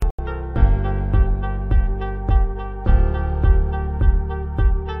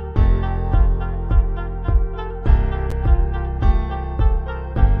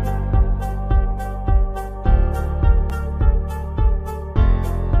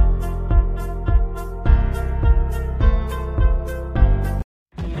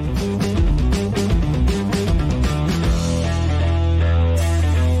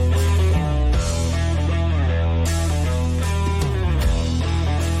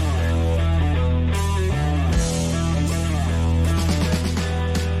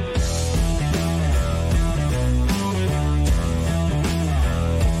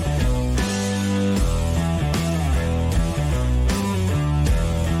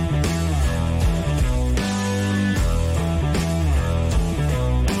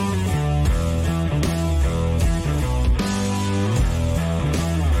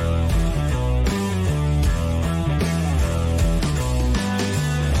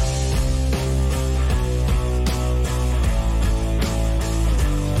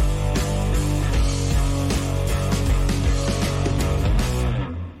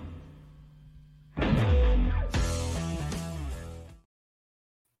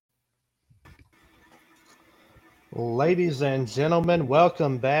Ladies and gentlemen,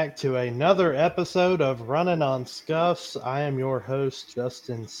 welcome back to another episode of Runnin on Scuffs. I am your host,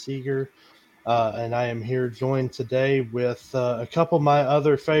 Justin Seeger, and I am here joined today with a couple of my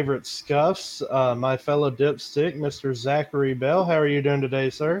other favorite Scuffs, my fellow dipstick, Mr. Zachary Bell. How are you doing today,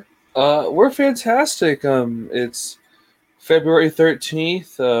 sir? We're fantastic. It's February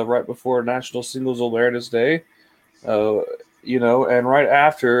 13th, right before National Singles Awareness Day. Uh, and right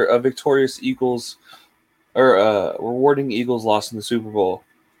after a victorious Eagles or rewarding Eagles loss in the Super Bowl.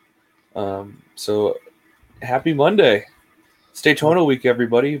 So happy Monday. It's Uh, Daytona week,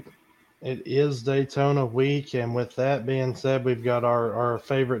 everybody. It is Daytona week, and with that being said, we've got our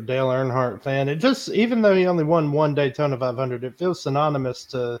favorite Dale Earnhardt fan. It just, even though he only won one Daytona 500, it feels synonymous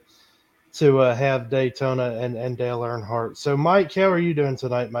to have Daytona and Dale Earnhardt. So, Mike, how are you doing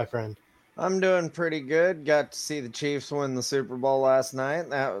tonight, my friend? I'm doing pretty good. Got to see the Chiefs win the Super Bowl last night.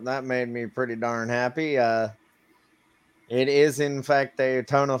 That made me pretty darn happy. It is in fact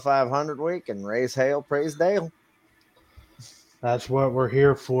Daytona 500 week, and raise hail, praise Dale. That's what we're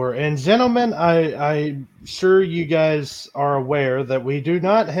here for. And gentlemen, I'm sure you guys are aware that we do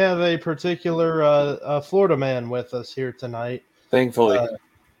not have a particular Florida man with us here tonight. Thankfully. Uh,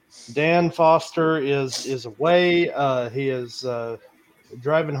 Dan Foster is away. He is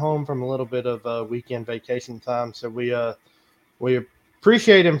driving home from a little bit of weekend vacation time, so we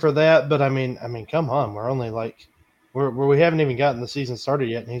appreciate him for that. But I mean, come on, we're only like we haven't even gotten the season started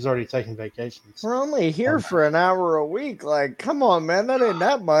yet, and he's already taking vacations. We're only here Um, for an hour a week. Like, come on, man, that ain't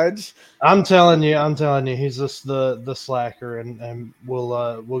that much. I'm telling you, he's just the slacker, and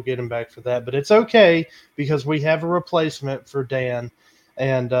we'll get him back for that. But it's okay because we have a replacement for Dan,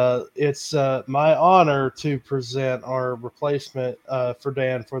 and it's my honor to present our replacement for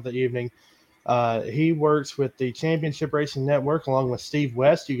Dan for the evening. He works with the Championship Racing Network along with Steve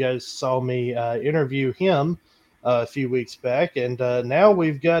West. You guys saw me interview him a few weeks back, and now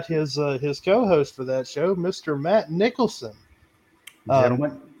we've got his co-host for that show, Mr. Matt Nicholson. Um,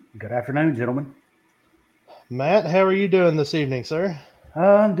 Gentlemen, good afternoon, gentlemen. Matt, how are you doing this evening, sir?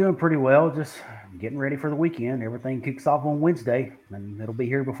 I'm doing pretty well. Just getting ready for the weekend. Everything kicks off on Wednesday, and it'll be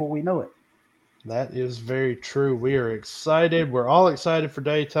here before we know it. That is very true. We are excited. We're all excited for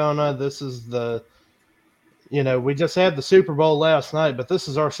Daytona. This is we just had the Super Bowl last night, but this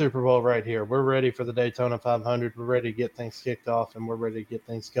is our Super Bowl right here. We're ready for the Daytona 500. We're ready to get things kicked off, and we're ready to get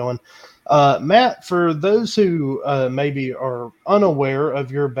things going. Matt, for those who maybe are unaware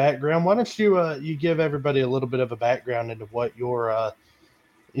of your background, why don't you give everybody a little bit of a background into what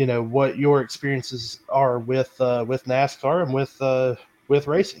your experiences are with NASCAR and with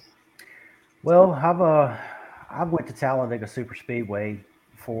racing. Well, I went to Talladega Super Speedway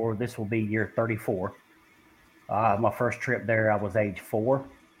for this will be year 34. My first trip there, I was age 4.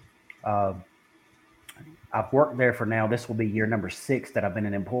 Uh, I've worked there for now. This will be year number 6 that I've been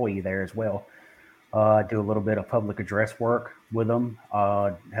an employee there as well. I do a little bit of public address work with them,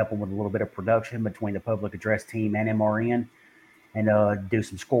 help them with a little bit of production between the public address team and MRN, and do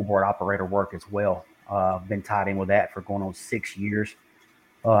some scoreboard operator work as well. I've been tied in with that for going on 6 years.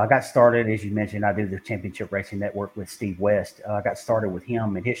 I got started, as you mentioned, I do the Championship Racing Network with Steve West. I got started with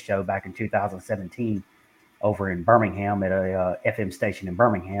him and his show back in 2017 over in Birmingham at a FM station in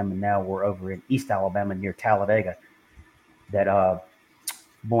Birmingham, and now we're over in East Alabama near Talladega. That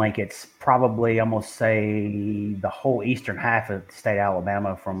blankets probably, I'm going to say, the whole eastern half of the state of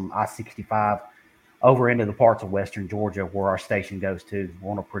Alabama from I-65 over into the parts of western Georgia where our station goes to.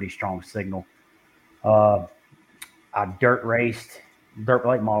 We're on a pretty strong signal. Uh, I raced dirt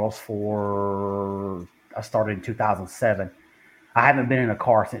late models I started in 2007. I haven't been in a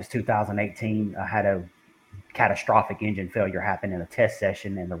car since 2018. I had a catastrophic engine failure happen in a test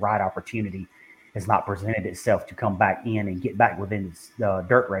session, and the right opportunity has not presented itself to come back in and get back within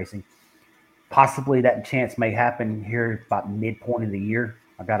dirt racing. Possibly that chance may happen here about midpoint of the year.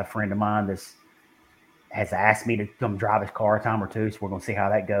 I got a friend of mine that has asked me to come drive his car a time or two, so we're going to see how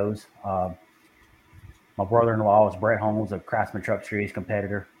that goes. My brother-in-law is Brett Holmes, a Craftsman Truck Series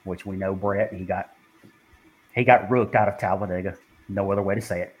competitor, which we know Brett. He got rooked out of Talladega. No other way to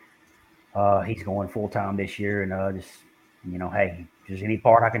say it. He's going full time this year, and just hey, if there's any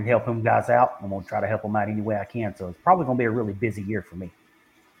part I can help him guys out, I'm gonna try to help him out any way I can. So it's probably gonna be a really busy year for me.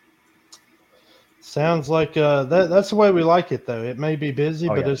 Sounds like that's the way we like it, though. It may be busy,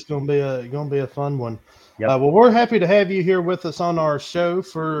 Oh but yeah, it's gonna be a fun one. yep. Well, we're happy to have you here with us on our show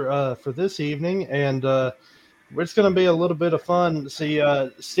for this evening, and it's going to be a little bit of fun. See,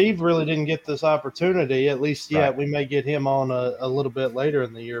 Steve really didn't get this opportunity, at least Right. yet. We may get him on a little bit later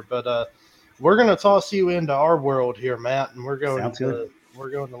in the year, but we're going to toss you into our world here, Matt, and Sounds good. we're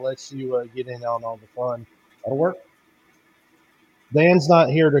going to let you get in on all the fun. That'll work. Dan's not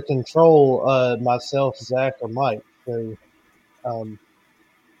here to control myself, Zach, or Mike. So,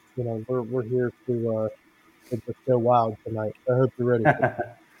 we're here to just go wild tonight. I hope you're ready for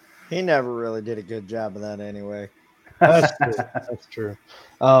that. He never really did a good job of that anyway. That's true. That's true.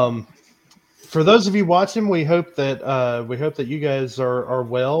 For those of you watching, we hope that you guys are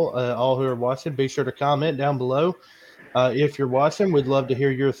well. All who are watching, be sure to comment down below. If you're watching, we'd love to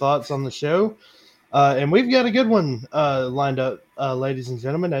hear your thoughts on the show. And we've got a good one lined up, ladies and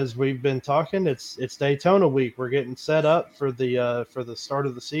gentlemen. As we've been talking, it's Daytona week. We're getting set up for the start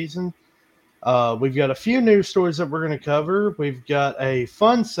of the season. We've got a few news stories that we're going to cover. We've got a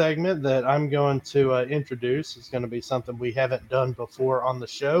fun segment that I'm going to introduce. It's going to be something we haven't done before on the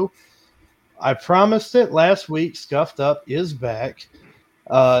show. I promised it last week. Scuffed Up is back.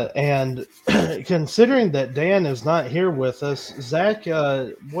 And considering that Dan is not here with us, Zach,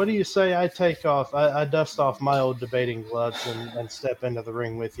 what do you say I take off? I dust off my old debating gloves and step into the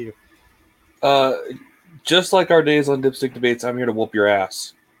ring with you. Just like our days on Dipstick Debates, I'm here to whoop your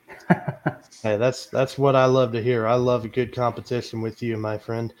ass. Hey, that's what I love to hear. I love a good competition with you, my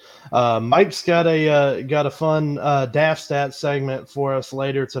friend. Mike's got a fun daft stat segment for us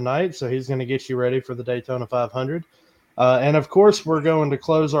later tonight, so he's going to get you ready for the Daytona 500. And of course, we're going to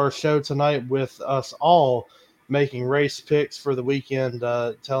close our show tonight with us all making race picks for the weekend,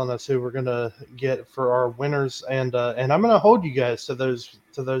 telling us who we're going to get for our winners, and I'm going to hold you guys to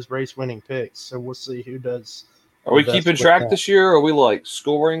those race winning picks. So we'll see who does. Are we keeping track this year? Or are we like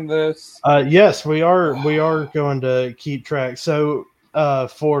scoring this? Yes, we are. We are going to keep track. So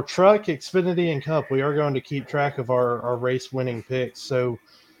for Truck, Xfinity, and Cup, we are going to keep track of our race winning picks. So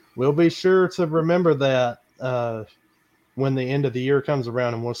we'll be sure to remember that when the end of the year comes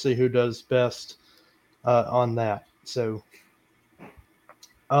around, and we'll see who does best on that. So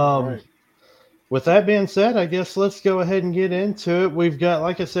Right. With that being said, I guess let's go ahead and get into it. We've got,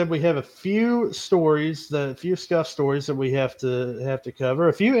 like I said, we have a few stories, the few Scuff stories that we have to cover,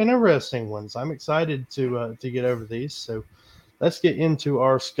 a few interesting ones. I'm excited to get over these. So let's get into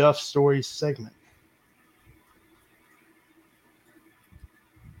our Scuff stories segment.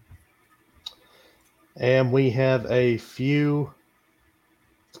 And we have a few,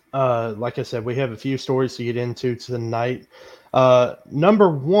 like I said, we have a few stories to get into tonight. Number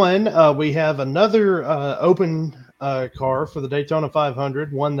one, we have another open car for the Daytona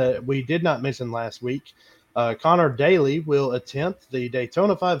 500, one that we did not mention last week. Connor Daly will attempt the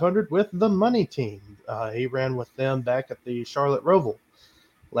Daytona 500 with the Money Team. He ran with them back at the Charlotte Roval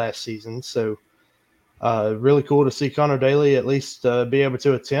last season. So really cool to see Connor Daly at least be able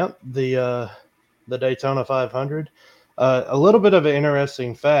to attempt the Daytona 500. A little bit of an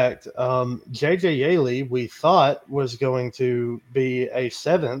interesting fact, J.J. Yaley, we thought, was going to be a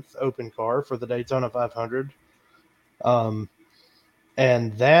seventh open car for the Daytona 500,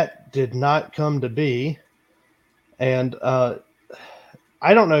 and that did not come to be. And I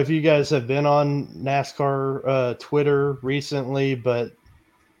don't know if you guys have been on NASCAR Twitter recently, but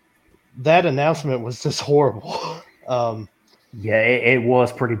that announcement was just horrible. Yeah, it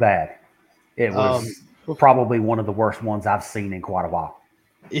was pretty bad. It was probably one of the worst ones I've seen in quite a while.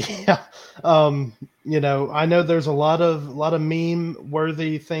 Yeah. I know there's a lot of meme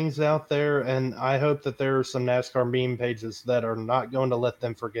worthy things out there, and I hope that there are some NASCAR meme pages that are not going to let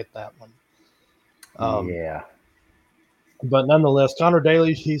them forget that one. Yeah. But nonetheless, Connor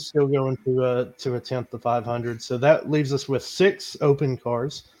Daly, he's still going to attempt the 500. So that leaves us with 6 open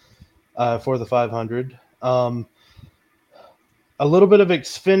cars for the 500. A little bit of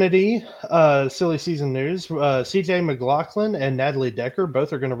Xfinity silly season news. CJ McLaughlin and Natalie Decker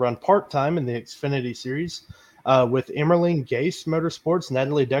both are going to run part-time in the Xfinity series with Emmerling Gase Motorsports.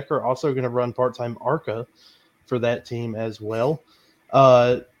 Natalie Decker also going to run part-time ARCA for that team as well.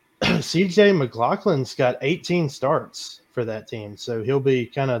 CJ McLaughlin's got 18 starts for that team, so he'll be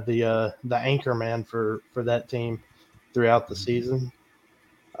kind of the anchor man for that team throughout the season.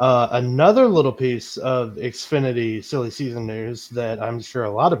 Another little piece of Xfinity silly season news that I'm sure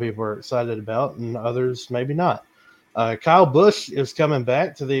a lot of people are excited about and others maybe not. Kyle Busch is coming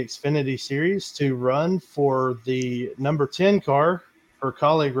back to the Xfinity series to run for the number 10 car for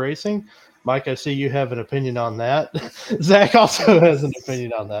Colleague Racing. Mike, I see you have an opinion on that. Zach also has an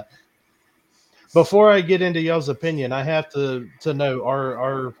opinion on that. Before I get into y'all's opinion, I have to know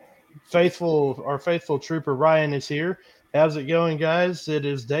our faithful trooper Ryan is here. How's it going, guys? It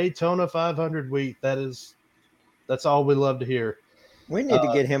is Daytona 500 week. That's all we love to hear. We need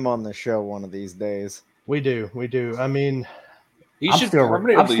to get him on the show one of these days. We do. I mean, I'm still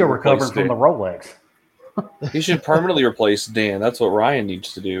recovering from the Rolex. He should permanently replace Dan. That's what Ryan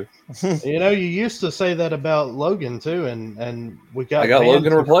needs to do. You know, you used to say that about Logan too, and we got I got Van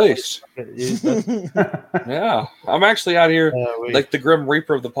Logan to replaced. That's, Yeah, I'm actually out here we- like the Grim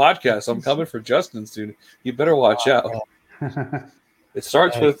Reaper of the podcast. I'm coming for Justin soon. You better watch out. It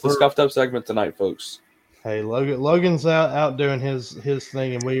starts Hey, with the we're- Scuffed Up segment tonight, folks. Hey, Logan's out doing his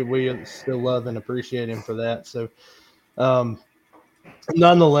thing, and we still love and appreciate him for that. So,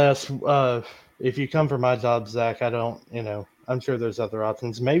 nonetheless, if you come for my job, Zach, I don't, I'm sure there's other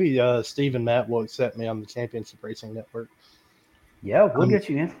options. Maybe Steve and Matt will accept me on the Championship Racing Network. Yeah, we'll get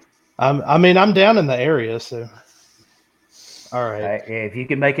you in. I'm down in the area, so all right. If you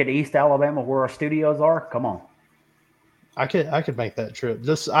can make it to East Alabama, where our studios are, come on. I could make that trip.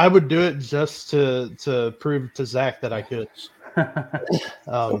 I would do it just to prove to Zach that I could.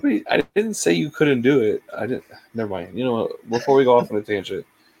 I didn't say you couldn't do it. I didn't. Never mind. You know what? Before we go off on a tangent,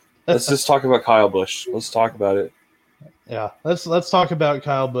 let's just talk about Kyle Busch. Let's talk about it. Yeah, let's talk about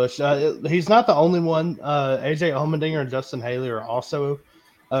Kyle Busch. He's not the only one. AJ Allmendinger and Justin Haley are also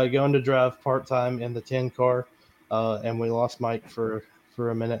going to drive part time in the 10 car, and we lost Mike for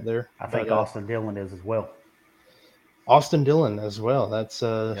a minute there. I think Austin Dillon is as well. Austin Dillon as well. That's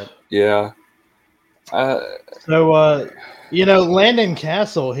yeah. So Landon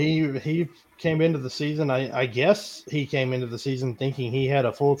Castle, he came into the season. I guess he came into the season thinking he had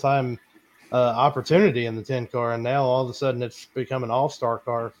a full-time opportunity in the 10 car, and now all of a sudden it's become an all-star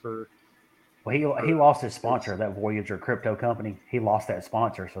car for. Well, he lost his sponsor, that Voyager crypto company. He lost that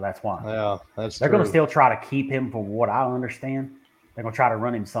sponsor, so that's why. Yeah, they're going to still try to keep him, from what I understand. They're going to try to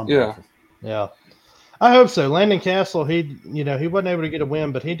run him some places. Yeah. I hope so. Landon Castle, he wasn't able to get a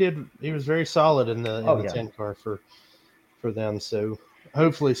win, but he was very solid in the 10 car for them. So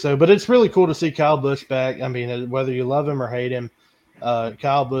hopefully so. But it's really cool to see Kyle Busch back. I mean, whether you love him or hate him,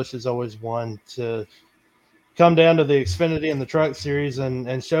 Kyle Busch is always one to come down to the Xfinity and the Truck Series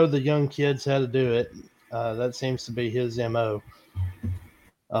and show the young kids how to do it. That seems to be his MO.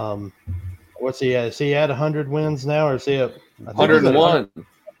 What's he at? Is he at 100 wins now, or is he at 101?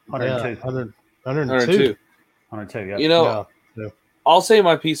 102. 102. 102, yeah. You know, I'll say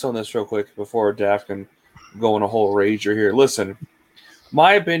my piece on this real quick before Daft can go on a whole rager here. Listen,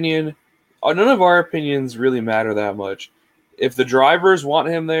 my opinion, none of our opinions really matter that much. If the drivers want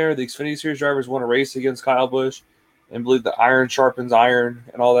him there, the Xfinity Series drivers want to race against Kyle Busch and believe that iron sharpens iron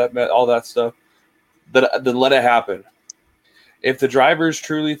and all that stuff, then let it happen. If the drivers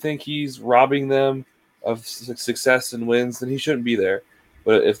truly think he's robbing them of success and wins, then he shouldn't be there.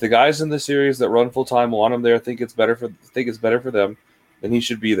 But if the guys in the series that run full time want him there, think it's better for them, then he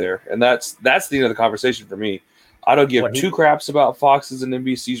should be there. And that's the end of the conversation for me. I don't give two craps about Fox's and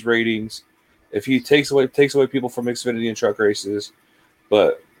NBC's ratings. If he takes away people from Xfinity and truck races,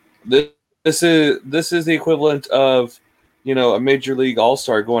 but this is the equivalent of a major league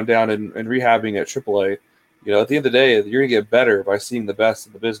all-star going down and rehabbing at AAA. At the end of the day, you're gonna get better by seeing the best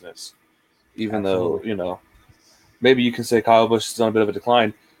in the business. Even though maybe you can say Kyle Busch is on a bit of a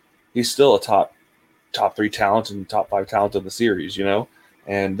decline, he's still a top 3 talent and top 5 talent in the series,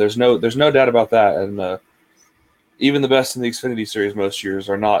 and there's no doubt about that. And even the best in the Xfinity Series most years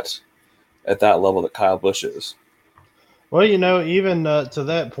are not at that level that Kyle Busch is. Well, even to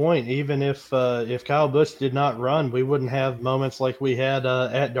that point, even if Kyle Busch did not run, we wouldn't have moments like we had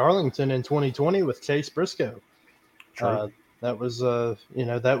at Darlington in 2020 with Chase Briscoe. That was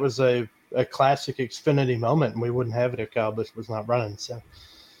a classic Xfinity moment, and we wouldn't have it if Kyle Busch was not running. So,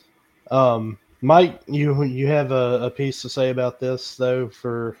 Mike, you have a piece to say about this though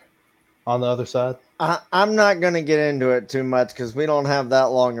for on the other side. I'm not going to get into it too much because we don't have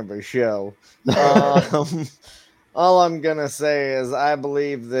that long of a show. All I'm going to say is I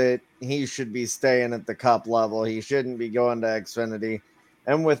believe that he should be staying at the Cup level. He shouldn't be going to Xfinity.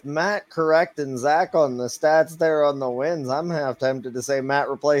 And with Matt correcting Zach on the stats there on the wins, I'm half tempted to say Matt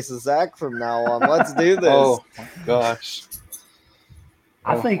replaces Zach from now on. Let's do this. Oh, my gosh.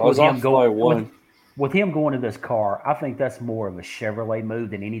 I think with him going to this car, I think that's more of a Chevrolet move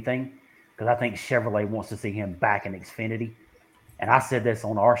than anything, because I think Chevrolet wants to see him back in Xfinity. And I said this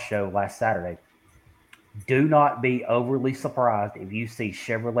on our show last Saturday. Do not be overly surprised if you see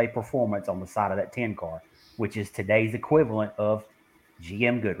Chevrolet performance on the side of that 10 car, which is today's equivalent of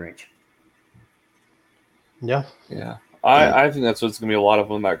GM Goodrich. Yeah. I think that's what's going to be a lot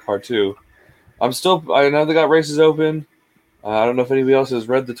of on that car too. I know they got races open. I don't know if anybody else has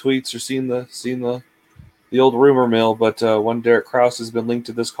read the tweets or seen the old rumor mill, but one Derek Kraus has been linked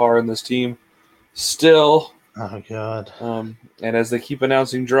to this car and this team still. Oh God. And as they keep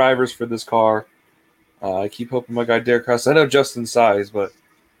announcing drivers for this car, I keep hoping my guy Derek Kraus. I know Justin's size, but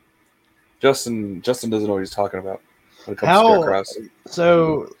Justin doesn't know what he's talking about when it comes to dirt cross.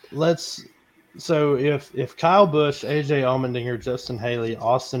 So if Kyle Busch, AJ Allmendinger, Justin Haley,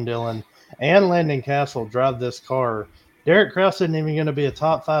 Austin Dillon, and Landon Castle drive this car, Derek Kraus isn't even going to be a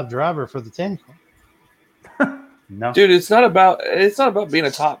top 5 driver for the 10 car. No, Dude, it's not about being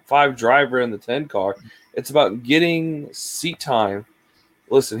a top 5 driver in the 10 car. It's about getting seat time.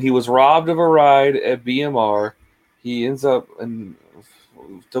 Listen, he was robbed of a ride at BMR. He ends up and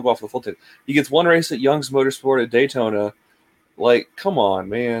took off the full 10. He gets one race at Young's Motorsport at Daytona. Like, come on,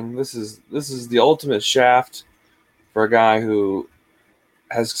 man. This is the ultimate shaft for a guy who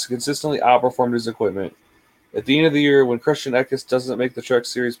has consistently outperformed his equipment. At the end of the year, when Christian Eckes doesn't make the Truck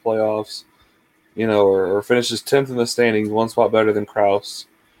Series playoffs, or finishes 10th in the standings, one spot better than Kraus,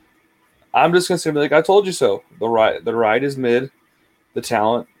 I'm just going to say, like, I told you so. The ride is mid. The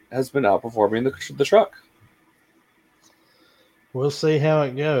talent has been outperforming the truck. We'll see how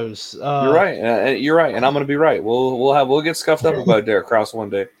it goes. You're right. You're right, and I'm going to be right. We'll get scuffed up about Derek Kraus one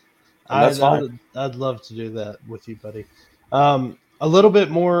day. And that's fine. I'd love to do that with you, buddy. A little bit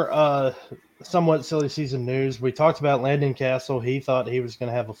more somewhat silly season news. We talked about Landon Castle. He thought he was going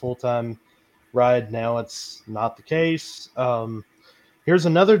to have a full-time ride. Now it's not the case. Here's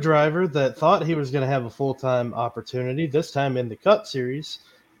another driver that thought he was going to have a full-time opportunity, this time in the Cup Series.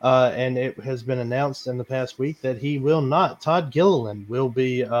 And it has been announced in the past week that he will not. Todd Gilliland will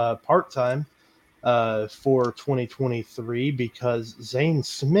be part-time for 2023 because Zane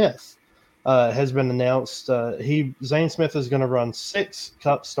Smith has been announced. Zane Smith is going to run 6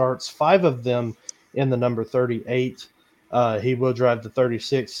 Cup starts, 5 of them in the number 38. He will drive the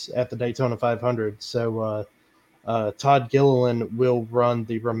 36 at the Daytona 500. So Todd Gilliland will run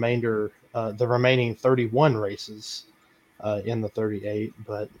the remaining 31 races in the 38.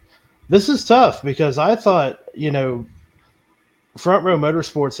 But this is tough because I thought, Front Row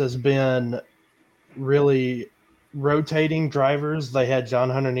Motorsports has been really rotating drivers. They had John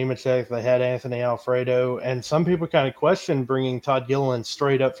Hunter Nemechek, they had Anthony Alfredo, and some people kind of questioned bringing Todd Gilliland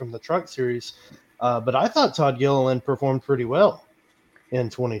straight up from the Truck Series. But I thought Todd Gilliland performed pretty well in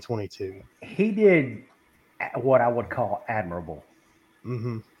 2022. he did what I would call admirable.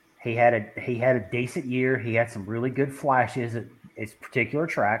 Mm-hmm. He had a decent year. He had some really good flashes at his particular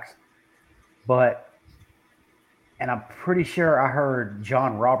tracks, and I'm pretty sure I heard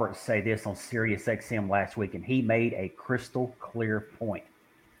John Roberts say this on Sirius XM last week, and he made a crystal clear point.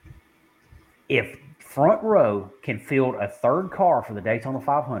 If Front Row can field a third car for the Daytona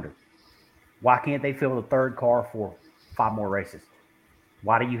 500, why can't they field a third car for 5 more races?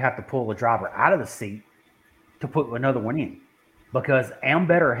 Why do you have to pull the driver out of the seat to put another one in? Because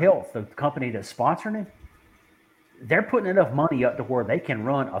Ambetter Health, the company that's sponsoring it, they're putting enough money up to where they can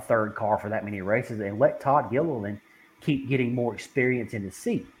run a third car for that many races and let Todd Gilliland keep getting more experience in the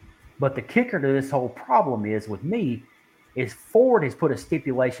seat. But the kicker to this whole problem is, with me, is Ford has put a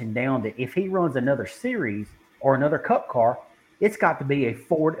stipulation down that if he runs another series or another Cup car, it's got to be a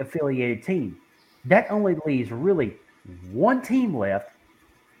Ford-affiliated team. That only leaves really one team left,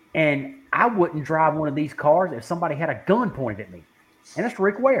 and I wouldn't drive one of these cars if somebody had a gun pointed at me, and that's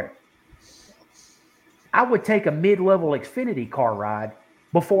Rick Ware. I would take a mid-level Xfinity car ride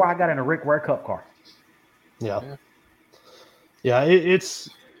before I got in a Rick Ware Cup car. Yeah. It's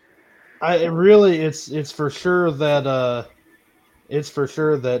for sure that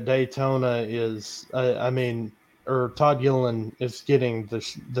Daytona is. Or Todd Gilliland is getting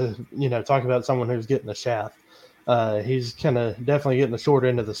the talk about someone who's getting the shaft. He's kind of definitely getting the short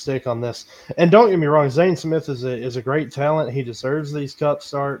end of the stick on this. And don't get me wrong, Zane Smith is a great talent. He deserves these Cup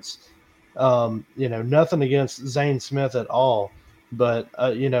starts. Nothing against Zane Smith at all, but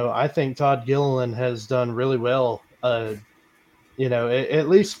I think Todd Gilliland has done really well. At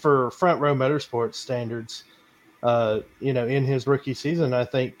least for Front Row Motorsports standards. In his rookie season, I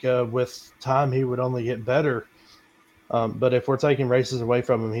think with time he would only get better. But if we're taking races away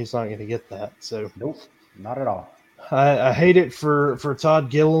from him, he's not going to get that. So nope, not at all. I hate it for Todd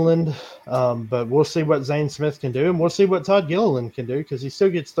Gilliland, but we'll see what Zane Smith can do, and we'll see what Todd Gilliland can do because he still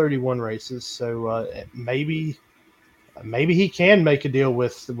gets 31 races. So maybe he can make a deal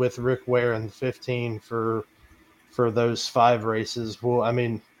with Rick Ware in the 15 for those 5 races. We'll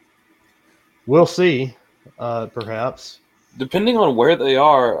see, perhaps. Depending on where they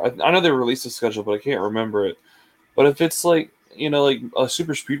are, I know they released a schedule, but I can't remember it. But if it's like a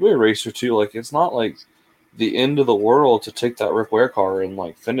super speedway race or two, like it's not like the end of the world to take that Rick Ware car and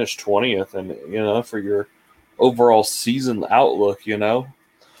like finish 20th and for your overall season outlook. They had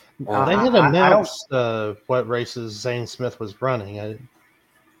announced what races Zane Smith was running.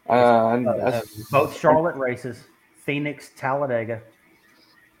 Both Charlotte races, Phoenix, Talladega.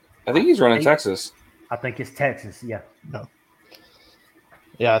 I think he's running Texas. I think it's Texas. Yeah. No.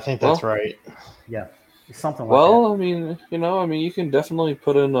 Yeah, I think that's right. Yeah. It's something like Well, that. I mean, you can definitely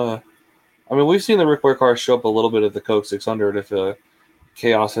put in a. I mean, we've seen the Rick Ware car show up a little bit at the Coke 600 if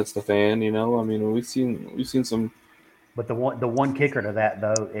chaos hits the fan. I mean, we've seen some. But the one kicker to that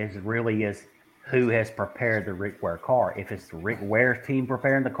though is who has prepared the Rick Ware car. If it's the Rick Ware team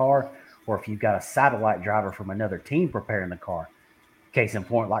preparing the car, or if you've got a satellite driver from another team preparing the car. Case in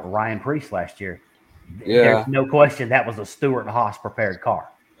point, like Ryan Priest last year. Yeah. There's no question that was a Stewart Haas prepared car.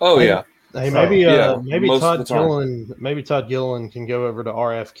 Oh yeah. Hey, So, maybe yeah, maybe most Todd of the time. Gillen can go over to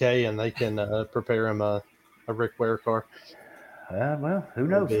RFK and they can prepare him a Rick Ware car. Well, who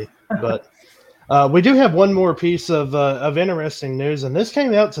knows? But we do have one more piece of interesting news, and this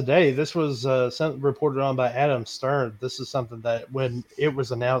came out today. This was reported on by Adam Stern. This is something that when it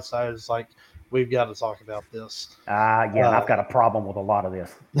was announced, I was like, we've got to talk about this. I've got a problem with a lot of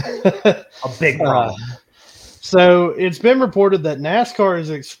this. A big problem. So it's been reported that NASCAR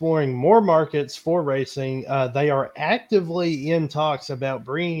is exploring more markets for racing. They are actively in talks about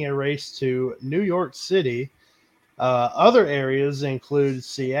bringing a race to New York City. Other areas include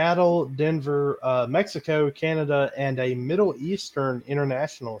Seattle, Denver, Mexico, Canada, and a Middle Eastern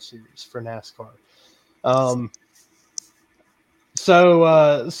international series for NASCAR.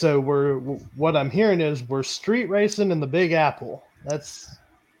 So what I'm hearing is we're street racing in the Big Apple. That's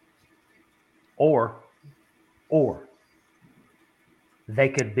or they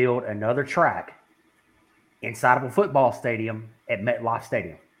could build another track inside of a football stadium at MetLife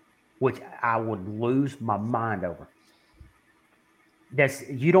Stadium, which I would lose my mind over. There's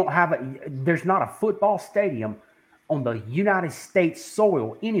not a football stadium on the United States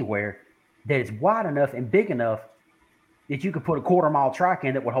soil anywhere that is wide enough and big enough that you could put a quarter-mile track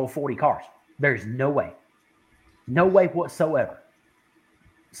in that would hold 40 cars. There's no way whatsoever.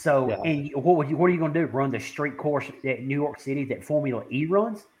 So, yeah. And what are you going to do? Run the street course at New York City that Formula E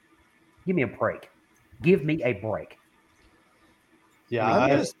runs? Give me a break.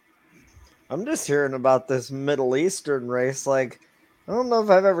 Yeah, I'm just hearing about this Middle Eastern race. Like, I don't know if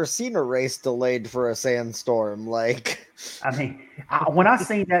I've ever seen a race delayed for a sandstorm. Like, I mean, when I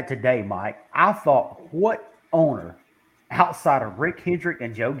seen that today, Mike, I thought, what owner outside of Rick Hendrick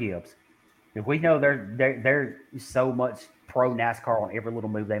and Joe Gibbs? If we know they're so much pro NASCAR on every little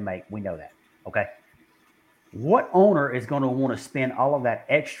move they make, we know that. Okay. What owner is going to want to spend all of that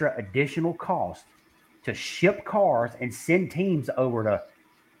extra additional cost to ship cars and send teams over to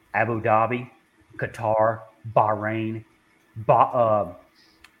Abu Dhabi, Qatar, Bahrain,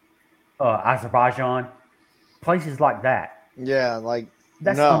 Azerbaijan, places like that? Yeah, like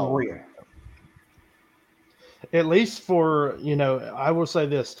that's unreal. At least for, I will say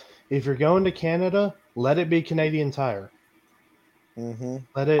this. If you're going to Canada, let it be Canadian Tire. Mm-hmm.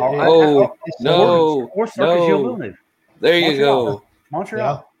 Let it. No. Or Circus Yulunu. There you go.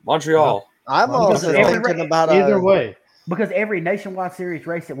 Montreal. Montreal. I'm also thinking about either way. Because every nationwide series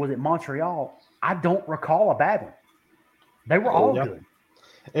race that was at Montreal, I don't recall a bad one. They were all good.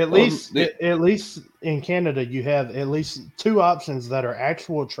 At least in Canada, you have at least two options that are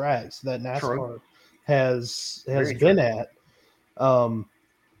actual tracks that NASCAR has been at.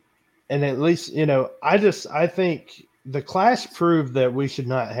 And at least, I think the Clash proved that we should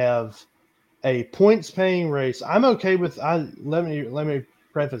not have a points paying race. I'm okay with let me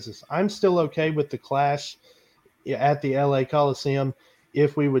preface this. I'm still okay with the Clash at the LA Coliseum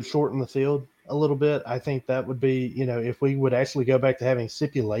if we would shorten the field a little bit. I think that would be, if we would actually go back to having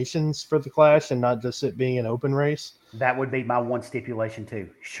stipulations for the Clash and not just it being an open race. That would be my one stipulation too.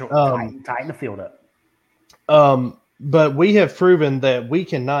 Tighten the field up. But we have proven that we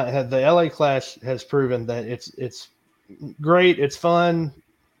cannot have the LA Clash has proven that it's great. It's fun.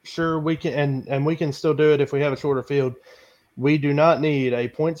 Sure, we can, and we can still do it if we have a shorter field. We do not need a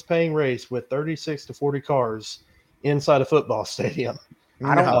points paying race with 36 to 40 cars inside a football stadium.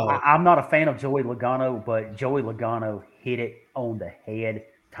 I'm not a fan of Joey Logano, but Joey Logano hit it on the head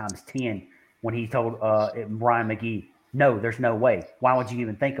times 10 when he told Brian McGee, no, there's no way. Why would you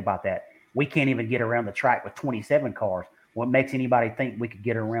even think about that? We can't even get around the track with 27 cars. What makes anybody think we could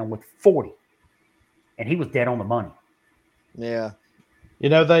get around with 40? And he was dead on the money. Yeah.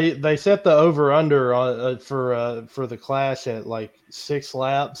 They set the over under for the Clash at like 6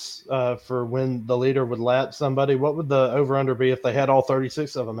 laps for when the leader would lap somebody. What would the over under be if they had all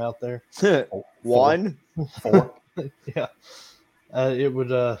 36 of them out there? 1, 4. Yeah, it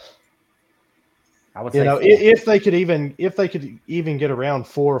would. I would say if they could even get around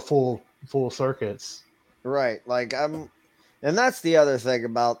 4 full circuits. Right. Like and that's the other thing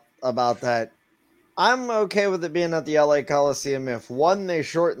about that. I'm okay with it being at the LA Coliseum if one, they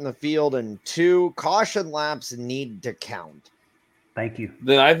shorten the field, and two, caution laps need to count. Thank you.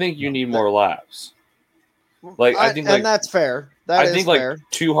 Then I think you need more laps. Like I think, like that's fair. That I is think fair. like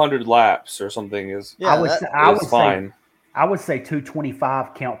 200 laps or something is. Yeah, I would fine. say I would say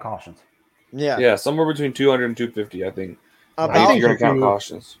 225 count cautions. Yeah, somewhere between 200 and 250. I think. About if you're gonna count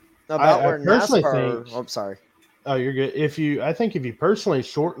cautions. About I where personally NASCAR. think- Oh, sorry. Oh, you're good. I think if you personally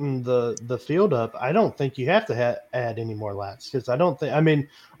shorten the field up, I don't think you have to add any more laps because I don't think. I mean,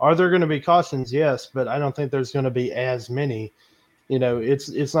 are there going to be cautions? Yes, but I don't think there's going to be as many.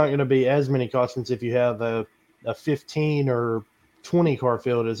 It's not going to be as many cautions if you have a 15 or 20 car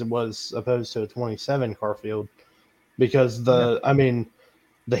field as it was opposed to a 27 car field, because I mean,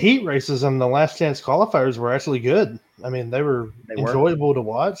 the heat races and the last chance qualifiers were actually good. I mean, they were enjoyable to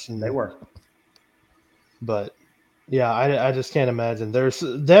watch. And They were. But yeah, I just can't imagine. There's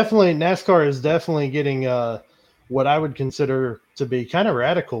definitely NASCAR is definitely getting what I would consider to be kind of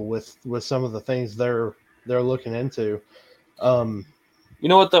radical with some of the things they're looking into. You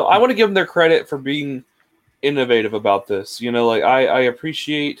know what though? I want to give them their credit for being innovative about this. Like I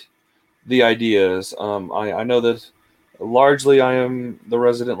appreciate the ideas. I know that largely I am the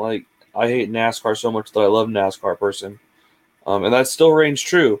resident, like, I hate NASCAR so much that I love NASCAR person. And that still reigns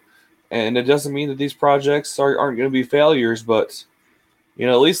true. And it doesn't mean that these projects aren't going to be failures, but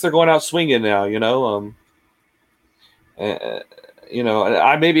at least they're going out swinging now. And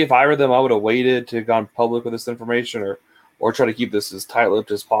I maybe if I were them, I would have waited to gone public with this information, or try to keep this as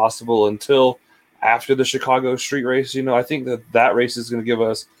tight-lipped as possible until after the Chicago street race. I think that race is going to give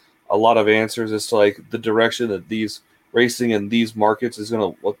us a lot of answers as to like the direction that these racing in these markets is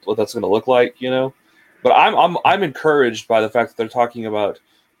going to what that's going to look like. But I'm encouraged by the fact that they're talking about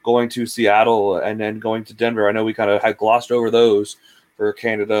going to Seattle and then going to Denver. I know we kind of had glossed over those for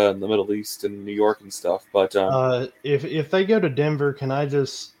Canada and the Middle East and New York and stuff. But if they go to Denver, can I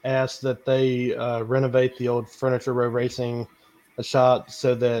just ask that they renovate the old Furniture Row Racing shop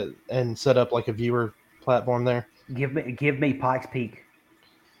and set up like a viewer platform there? Give me Pikes Peak.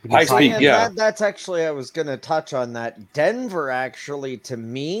 Pikes Peak, yeah. That's actually, I was going to touch on that. Denver, actually, to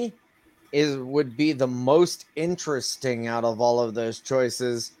me, would be the most interesting out of all of those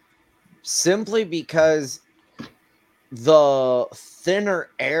choices, simply because the thinner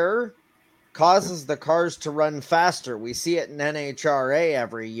air causes the cars to run faster. We see it in NHRA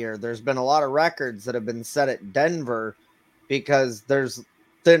every year. There's been a lot of records that have been set at Denver because there's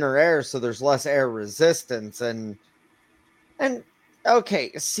thinner air, so there's less air resistance. And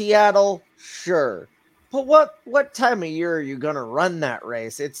okay, Seattle, sure. But what time of year are you gonna run that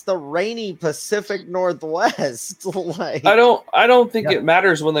race? It's the rainy Pacific Northwest. Like, I don't think it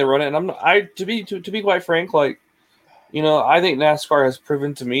matters when they run it. And to be quite frank, like, I think NASCAR has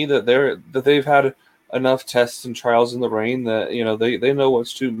proven to me that they've had enough tests and trials in the rain that they know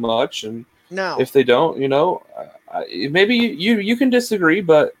what's too much, and if they don't, maybe you can disagree,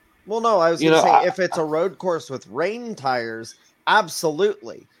 but no, I was gonna say if it's a road course with rain tires,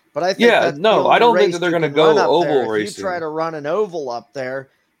 absolutely. But I think I don't think that they're going to go oval racing. If you try to run an oval up there,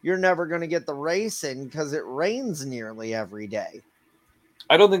 you're never going to get the race in because it rains nearly every day.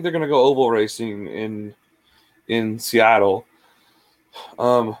 I don't think they're going to go oval racing in Seattle.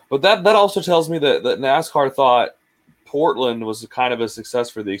 But that also tells me that NASCAR thought Portland was kind of a success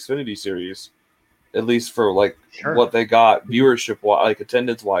for the Xfinity Series, at least for like what they got viewership, like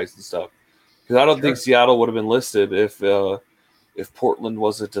attendance wise and stuff. Because I don't think Seattle would have been listed if Portland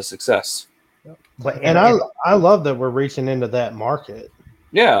wasn't a success. And I love that we're reaching into that market.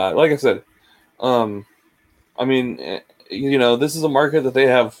 Yeah, like I said, I mean, this is a market that they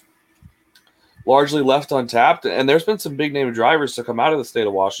have largely left untapped, and there's been some big name drivers to come out of the state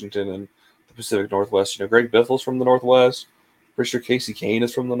of Washington and the Pacific Northwest. Greg Biffle's from the Northwest. Pretty sure Casey Kane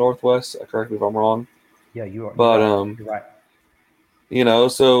is from the Northwest. Correct me if I'm wrong. Yeah, you are. But you're right.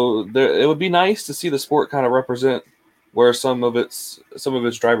 So it would be nice to see the sport kind of represent where some of its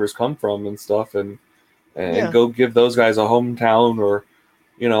drivers come from and stuff, and go give those guys a hometown or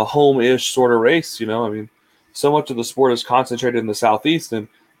home-ish sort of race. I mean, so much of the sport is concentrated in the Southeast, and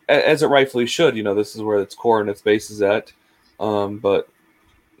as it rightfully should. This is where its core and its base is at. But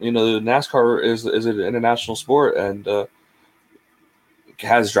NASCAR is an international sport and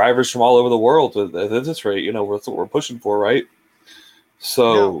has drivers from all over the world at this rate. That's what we're pushing for, right?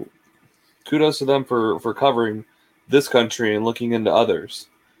 So kudos to them for covering this country and looking into others.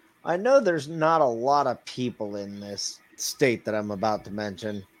 I know there's not a lot of people in this state that I'm about to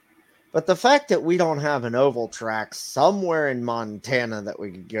mention, but the fact that we don't have an oval track somewhere in Montana that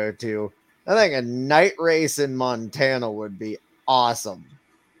we could go to, I think a night race in Montana would be awesome.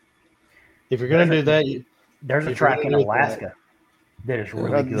 if you're going to do that, there's a if you're track gonna in do that- Alaska that is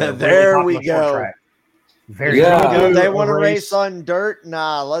really good. There really we popular short go. track. Very If you're Yeah. gonna Oh, do they a want to race race on dirt?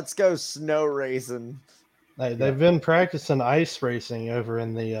 Nah, let's go snow racing. They've been practicing ice racing over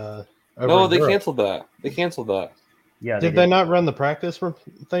in the over No, in they Europe. canceled that. They canceled that. Yeah, Did they not run the practice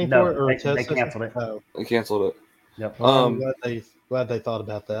thing No, for it, or a they test session? canceled it. Oh, They canceled it. Yep. well, I'm glad they thought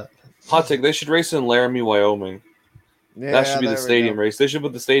about that. Hot take. They should race in Laramie, Wyoming. Yeah, That should be the there we stadium go. race. They should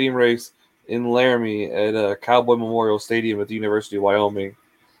put the stadium race in Laramie at Cowboy Memorial Stadium at the University of Wyoming,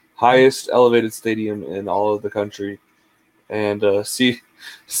 highest elevated stadium in all of the country, and see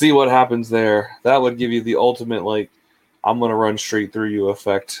what happens there. That would give you the ultimate I'm gonna run straight through you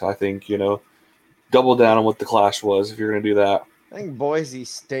effect. I think double down on what the Clash was if you're gonna do that I think Boise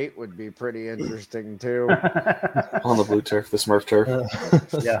State would be pretty interesting too. on the blue turf, the Smurf turf.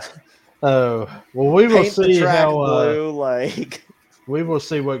 Yeah. Oh, well, we will Paint the see track how blue, like we will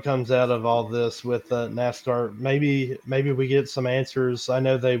see what comes out of all this with NASCAR. Maybe we get some answers. I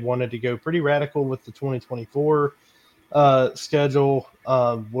know they wanted to go pretty radical with the 2024 schedule.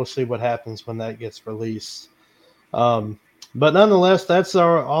 We'll see what happens when that gets released. But nonetheless, that's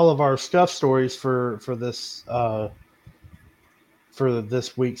all of our Scuff stories for this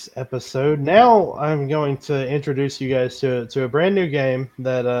week's episode. Now I'm going to introduce you guys to a brand new game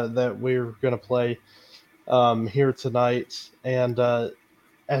that we're going to play here tonight. And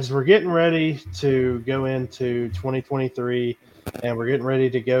as we're getting ready to go into 2023 and we're getting ready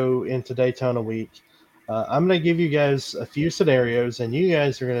to go into Daytona week, I'm going to give you guys a few scenarios, and you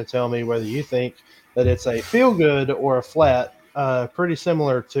guys are going to tell me whether you think that it's a feel good or a flat. Pretty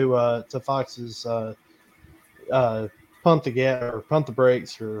similar to Fox's pump the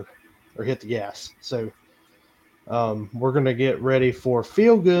brakes or hit the gas. So we're going to get ready for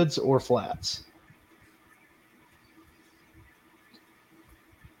feel goods or flats.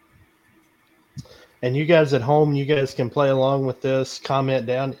 And you guys at home, you guys can play along with this. Comment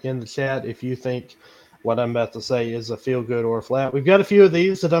down in the chat if you think what I'm about to say is a feel good or a flat. We've got a few of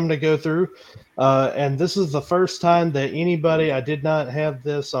these that I'm going to go through. And this is the first time that I did not have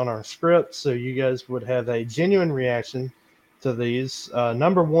this on our script, so you guys would have a genuine reaction to these.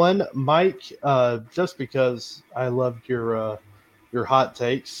 Number one, Mike, just because I loved your hot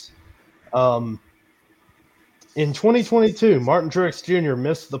takes. In 2022, Martin Truex Jr.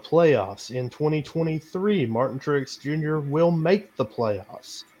 missed the playoffs. In 2023, Martin Truex Jr. will make the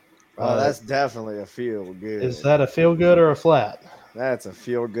playoffs. that's definitely a feel good. Is that a feel good or a flat? That's a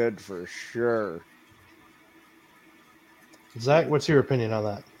feel good for sure. Zach, what's your opinion on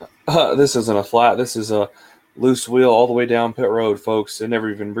that? This isn't a flat. This is a loose wheel all the way down pit road, folks. It never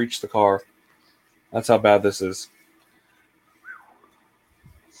even reached the car. That's how bad this is.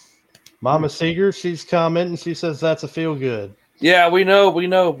 Mama Seeger, she's commenting. She says that's a feel good. Yeah, we know.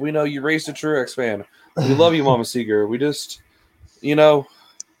 You raised a Truex fan. We love you, Mama Seeger. We just, we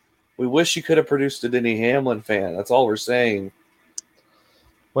wish you could have produced a Denny Hamlin fan. That's all we're saying.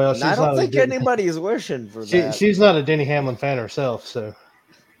 Well, And I don't think anybody's wishing for that. She's not a Denny Hamlin fan herself, so.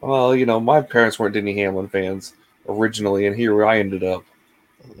 Well, my parents weren't Denny Hamlin fans originally, and here I ended up.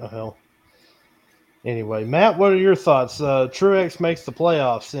 Oh, hell. Anyway, Matt, what are your thoughts? Truex makes the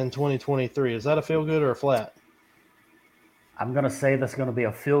playoffs in 2023. Is that a feel good or a flat? I'm going to say that's going to be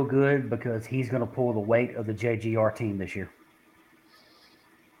a feel good because he's going to pull the weight of the JGR team this year.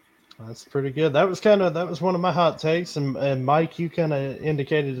 That's pretty good. That was one of my hot takes, and Mike, you kind of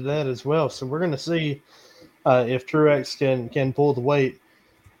indicated that as well. So we're going to see if Truex can pull the weight.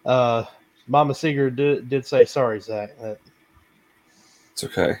 Mama Seeger did say sorry, Zach. It's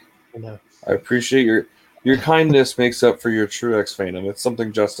okay. I appreciate your kindness makes up for your Truex fandom. It's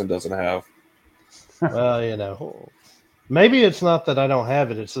something Justin doesn't have. Well, maybe it's not that I don't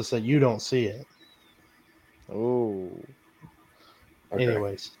have it. It's just that you don't see it. Oh. Okay.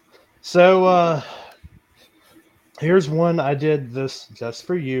 Anyways, so here's one. I did this just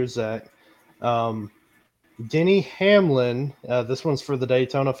for you, Zach. Denny Hamlin. This one's for the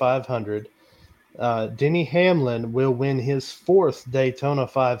Daytona 500. Denny Hamlin will win his fourth Daytona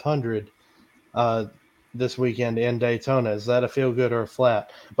 500 this weekend in Daytona. Is that a feel good or a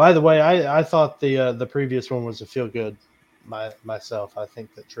flat? By the way, I thought the previous one was a feel good myself. I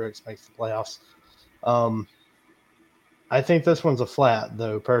think that Truex makes the playoffs. I think this one's a flat,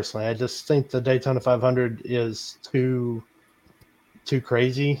 though, personally. I just think the Daytona 500 is too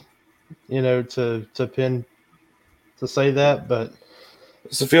crazy, to say that, but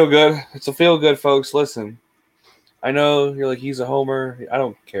It's a feel good. It's a feel good, folks. Listen, I know you're like, he's a homer. I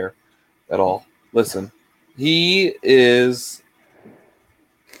don't care at all. Listen, he is.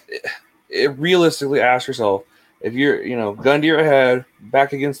 Realistically, ask yourself if you're, gun to your head,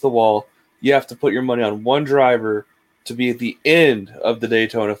 back against the wall. You have to put your money on one driver to be at the end of the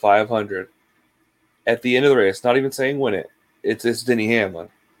Daytona 500. At the end of the race, not even saying win it. It's Denny Hamlin.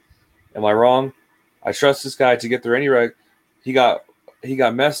 Am I wrong? I trust this guy to get there any wreck. He got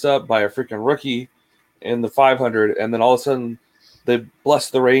messed up by a freaking rookie in the 500, and then all of a sudden they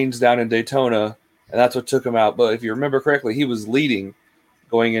blessed the reins down in Daytona, and that's what took him out. But if you remember correctly, he was leading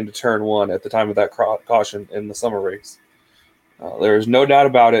going into turn 1 at the time of that caution in the summer race. There is no doubt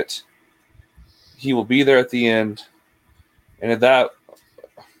about it. He will be there at the end, and at that,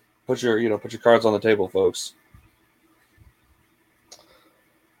 put your cards on the table, folks.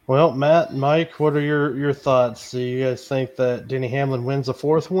 Well, Matt, Mike, what are your thoughts? Do you guys think that Denny Hamlin wins a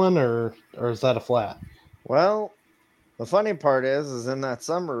fourth one, or is that a flat? Well, the funny part is in that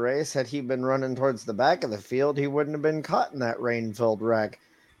summer race, had he been running towards the back of the field, he wouldn't have been caught in that rain-filled wreck.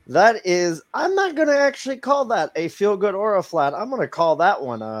 That is, I'm not going to actually call that a feel-good or a flat. I'm going to call that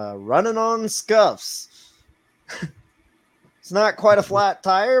one running on scuffs. It's not quite a flat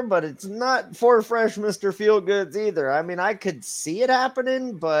tire, but it's not for fresh Mr. Feel-Goods either. I mean, I could see it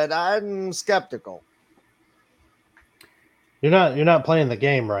happening, but I'm skeptical. You're not playing the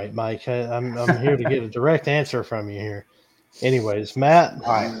game right, Mike. I'm here to get a direct answer from you here. Anyways, Matt.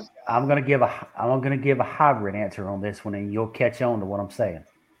 All right, I'm gonna give a hybrid answer on this one, and you'll catch on to what I'm saying.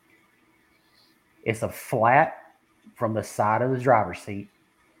 It's a flat from the side of the driver's seat,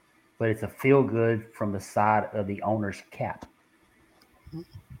 but it's a feel good from the side of the owner's cap.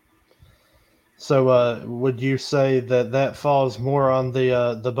 So, would you say that falls more on the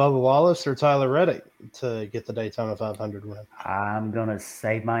Bubba Wallace or Tyler Reddick to get the Daytona 500 win? I'm gonna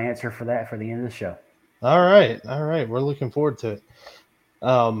save my answer for that for the end of the show. All right. We're looking forward to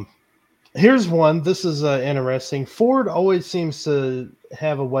it. Here's one. This is interesting. Ford always seems to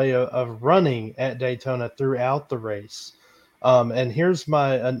have a way of running at Daytona throughout the race. And here's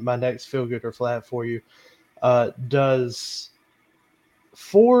my next feel good or flat for you. Does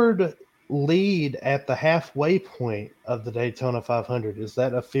Ford lead at the halfway point of the Daytona 500? Is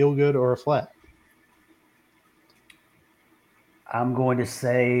that a feel good or a flat? I'm going to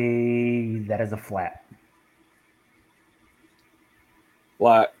say that is a flat.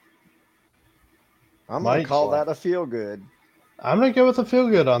 Flat. I'm going to call that a feel good. I'm going to go with a feel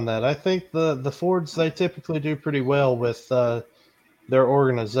good on that. I think the Fords, they typically do pretty well with their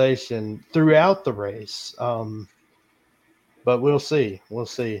organization throughout the race. But we'll see. We'll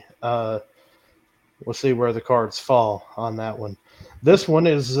see where the cards fall on that one. This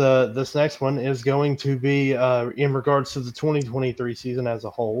next one is going to be in regards to the 2023 season as a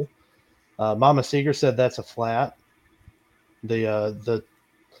whole. Mama Seeger said that's a flat. The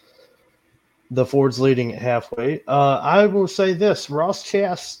Ford's leading at halfway. I will say this: Ross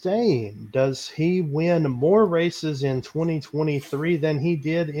Chastain, does he win more races in 2023 than he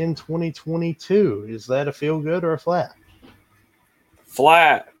did in 2022? Is that a feel good or a flat?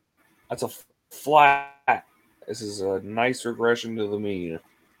 Flat. That's a flat. This is a nice regression to the mean.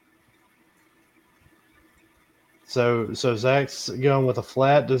 So Zach's going with a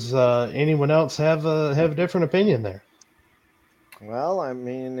flat. Does anyone else have a different opinion there? Well, I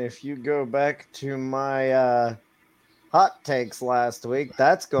mean, if you go back to my hot takes last week,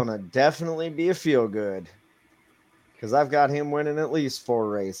 that's going to definitely be a feel good. Because I've got him winning at least 4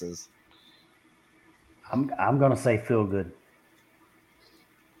 races. I'm going to say feel good.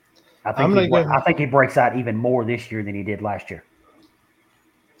 I think he breaks out even more this year than he did last year.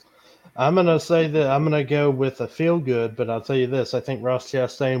 I'm going to say that I'm going to go with a feel good, but I'll tell you this. I think Ross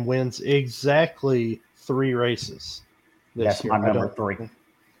Chastain wins exactly 3 races this That's year. my number 3.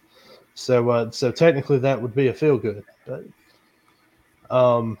 So technically that would be a feel good. But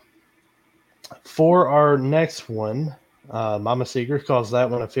for our next one, Mama Seeger calls that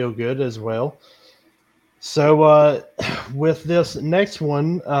one a feel good as well. So with this next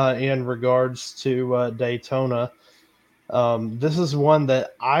one in regards to Daytona, this is one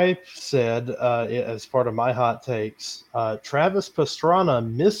that I said as part of my hot takes. Travis Pastrana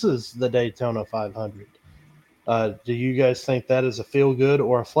misses the Daytona 500. Do you guys think that is a feel good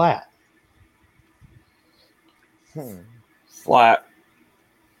or a flat? Flat.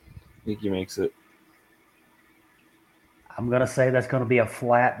 I think he makes it. I'm going to say that's going to be a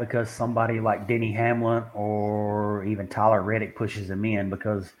flat because somebody like Denny Hamlin or even Tyler Reddick pushes him in,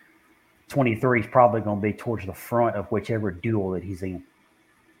 because 23 is probably going to be towards the front of whichever duel that he's in.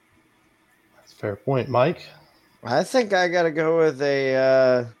 That's a fair point. Mike? I think I got to go with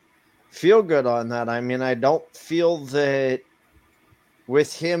a feel good on that. I mean, I don't feel that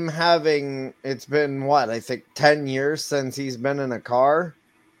with him having, it's been I think 10 years since he's been in a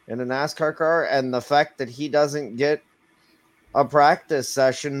NASCAR car, and the fact that he doesn't get a practice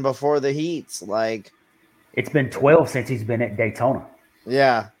session before the heats. Like, It's been 12 since he's been at Daytona.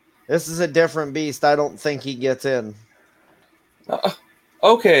 yeah, this is a different beast. I don't think he gets in.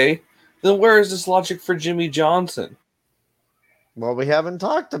 Okay, then where is this logic for Jimmy Johnson? Well, we haven't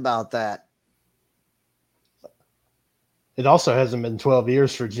talked about that. It also hasn't been 12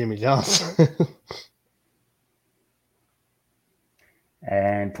 years for Jimmy Johnson.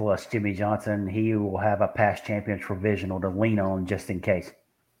 And plus, Jimmy Johnson, he will have a past champions provisional to lean on just in case.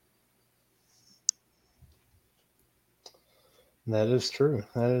 That is true.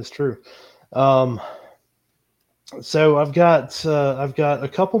 That is true. So I've got a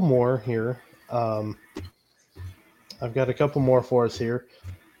couple more here. I've got a couple more for us here.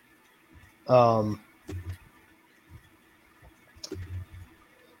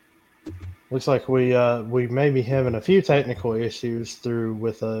 Looks like we may be having a few technical issues through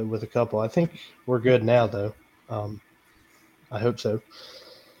with a couple. I think we're good now though. I hope so.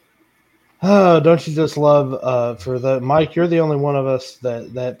 Oh, don't you just love for the Mike? You're the only one of us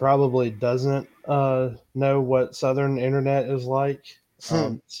that probably doesn't know what Southern internet is like.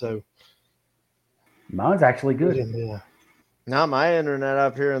 So Mine's actually good. Yeah. Now my internet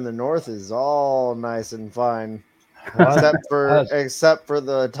up here in the north is all nice and fine. Well, Except for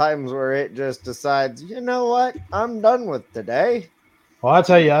the times where it just decides, you know what, I'm done with today. Well, I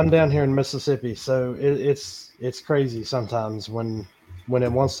tell you, I'm down here in Mississippi, so it's crazy sometimes when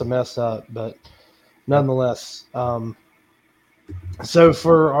it wants to mess up. But nonetheless, so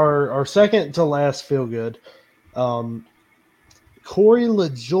for our second to last feel good, Corey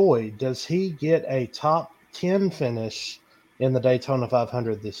LaJoy, does he get a top 10 finish in the Daytona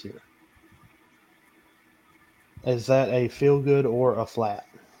 500 this year? Is that a feel good or a flat?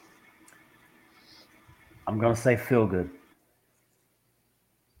 I'm going to say feel good.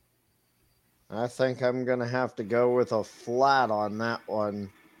 I think I'm going to have to go with a flat on that one.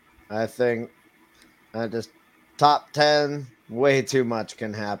 I think just top 10, way too much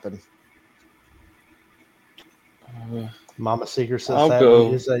can happen. Mama Seeger says I'll that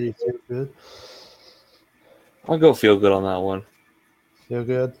go. is a feel good. I'll go feel good on that one. Feel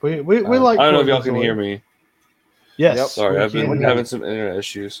good. We like. I don't know if Corey y'all can LaJoy. hear me. Yes. Yep. Sorry, I've been having some internet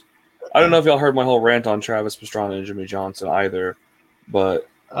issues. I don't know if y'all heard my whole rant on Travis Pastrana and Jimmy Johnson either, but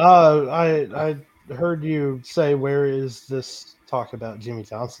I heard you say, "Where is this talk about Jimmy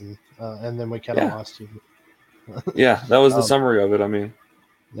Johnson?" And then we kind of lost you. Yeah, that was the summary of it. I mean,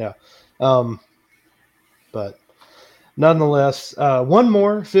 yeah, but nonetheless, one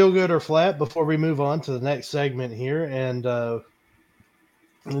more feel good or flat before we move on to the next segment here, and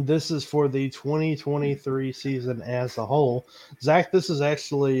this is for the 2023 season as a whole. Zach, this is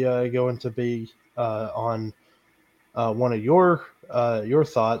actually going to be on one of your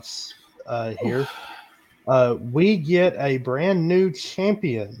thoughts here. We get a brand new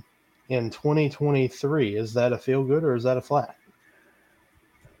champion in 2023. Is that a feel good or is that a flat?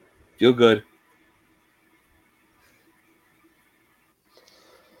 feel good.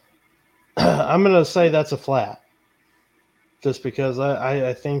 I'm going to say that's a flat. Just because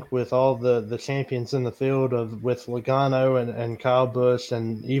I think with all the champions in the field with Logano and Kyle Busch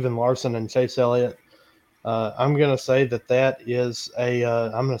and even Larson and Chase Elliott, I'm going to say that is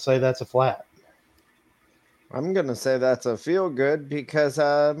I'm going to say that's a flat. I'm going to say that's a feel good because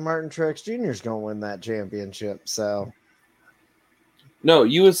Martin Truex Jr. is going to win that championship. So, no,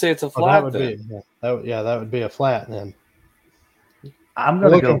 you would say it's a flat. That would be a flat then. I'm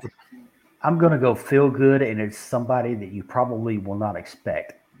going to go feel good, and it's somebody that you probably will not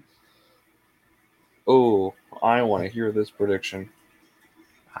expect. Oh, I want to hear this prediction.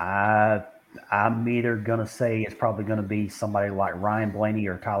 I'm either going to say it's probably going to be somebody like Ryan Blaney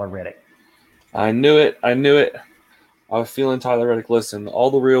or Tyler Reddick. I knew it. I was feeling Tyler Reddick. Listen, all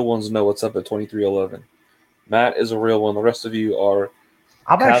the real ones know what's up at 2311. Matt is a real one. The rest of you are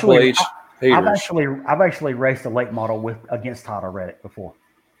I've haters. actually raced a late model against Tyler Reddick before.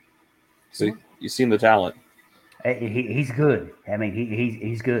 See, you've seen the talent. He's good. I mean,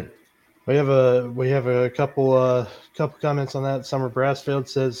 he's good. We have a couple comments on that. Summer Brassfield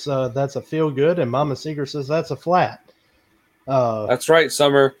says that's a feel good, and Mama Seeger says that's a flat. That's right,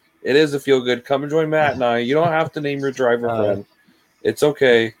 Summer. It is a feel good. Come and join Matt and I. You don't have to name your driver friend. It's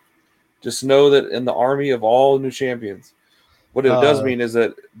okay. Just know that in the army of all new champions, what it does mean is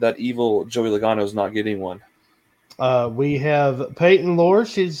that evil Joey Logano is not getting one. We have Peyton Lore.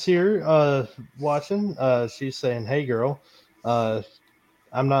 She's here watching. She's saying, "Hey, girl."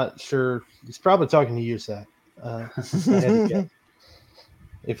 I'm not sure. He's probably talking to you, Zach.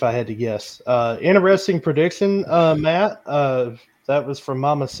 If I had to guess. Interesting prediction, Matt. That was from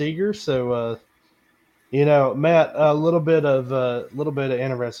Mama Seeger. So Matt, a little bit of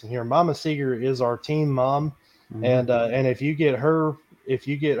interesting here. Mama Seeger is our team mom, and if you get her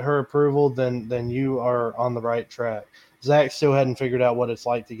approval, then you are on the right track. Zach still hadn't figured out what it's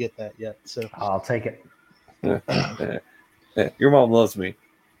like to get that yet, so I'll take it. Your mom loves me.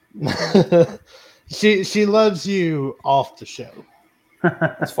 she loves you off the show.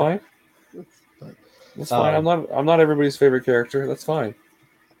 That's fine. That's fine. I'm not everybody's favorite character. That's fine.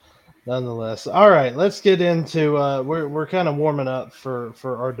 Nonetheless, all right. Let's get into. We're kind of warming up for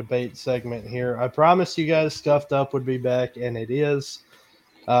our debate segment here. I promised you guys Scuffed Up would be back, and it is.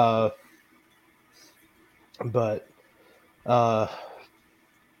 But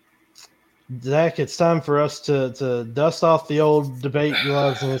Zach, it's time for us to dust off the old debate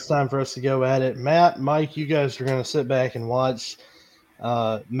gloves, and it's time for us to go at it. Matt, Mike, you guys are going to sit back and watch.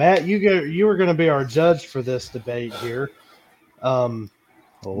 Matt, you are going to be our judge for this debate here.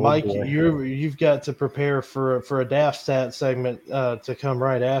 Mike, boy. you've got to prepare for a daft stat segment to come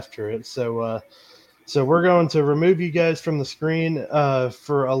right after it. So we're going to remove you guys from the screen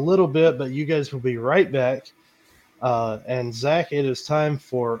for a little bit, but you guys will be right back. And Zach, it is time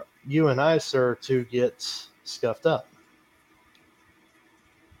for you and I, sir, to get scuffed up.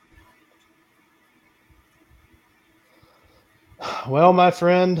 Well, my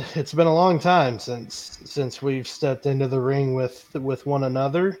friend, it's been a long time since we've stepped into the ring with one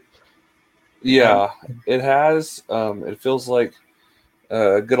another. Yeah, it has. It feels like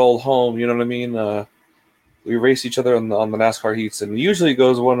a good old home. You know what I mean? We race each other on the NASCAR heats, and usually it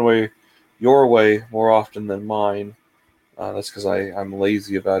goes one way, your way, more often than mine. That's because I'm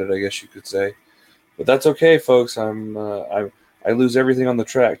lazy about it, I guess you could say. But that's okay, folks. I lose everything on the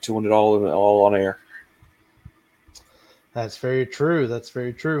track to win it all on air. That's very true. That's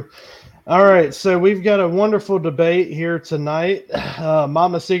very true. All right, so we've got a wonderful debate here tonight.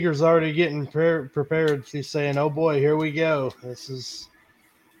 Mama Seeger's already getting prepared. She's saying, "Oh boy, here we go. It's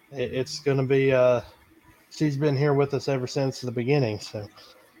going to be." She's been here with us ever since the beginning. So,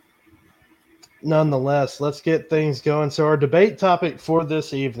 nonetheless, let's get things going. So, our debate topic for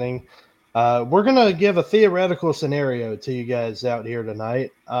this evening, we're going to give a theoretical scenario to you guys out here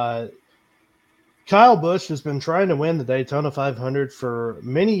tonight. Kyle Busch has been trying to win the Daytona 500 for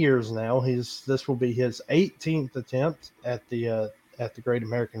many years now. This will be his 18th attempt at the Great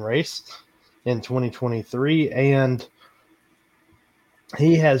American Race in 2023, and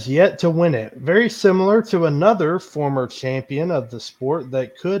he has yet to win it. Very similar to another former champion of the sport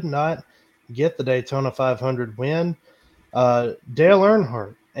that could not get the Daytona 500 win, Dale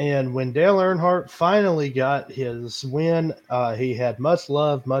Earnhardt. And when Dale Earnhardt finally got his win, he had much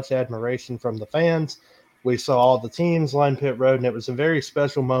love, much admiration from the fans. We saw all the teams line pit road, and it was a very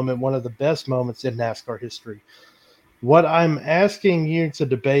special moment, one of the best moments in NASCAR history. What I'm asking you to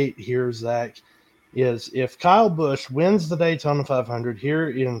debate here, Zach, is if Kyle Busch wins the Daytona 500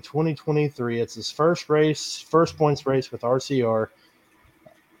 here in 2023, it's his first points race with RCR,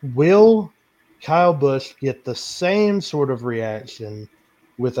 will Kyle Busch get the same sort of reaction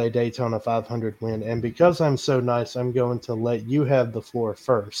with a Daytona 500 win? And because I'm so nice, I'm going to let you have the floor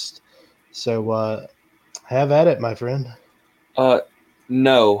first. So have at it, my friend.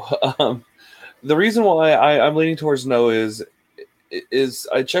 No. The reason why I'm leaning towards no is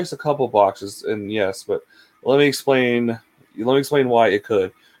I checked a couple boxes, and yes, but let me explain why it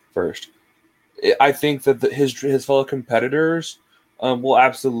could first. I think that his fellow competitors will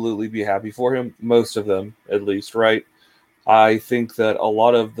absolutely be happy for him, most of them at least, right? I think that a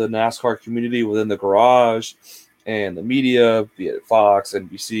lot of the NASCAR community within the garage and the media, be it Fox,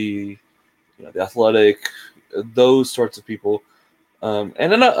 NBC, the Athletic, those sorts of people, and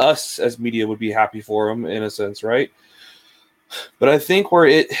then us as media would be happy for him in a sense, right? But I think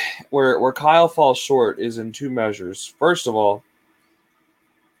where Kyle falls short is in two measures. First of all,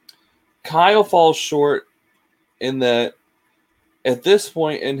 Kyle falls short in that at this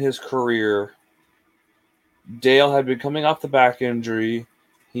point in his career, Dale had been coming off the back injury.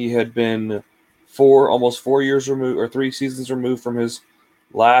 He had been almost 4 years removed, or 3 seasons removed from his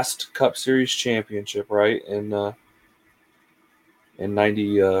last Cup Series championship, right? In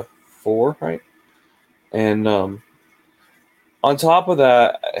 94, right? And on top of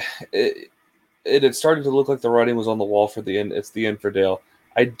that, it had started to look like the writing was on the wall for the end. It's the end for Dale.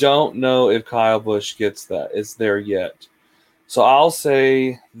 I don't know if Kyle Busch gets that. It's there yet. So I'll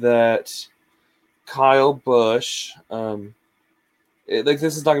say that Kyle Busch, this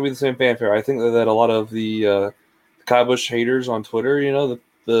is not going to be the same fanfare. I think that a lot of the Kyle Busch haters on Twitter,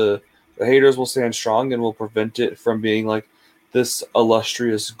 the haters will stand strong and will prevent it from being like this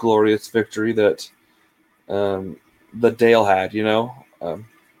illustrious, glorious victory that Dale had,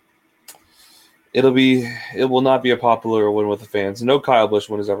 it will not be a popular win with the fans. No Kyle Busch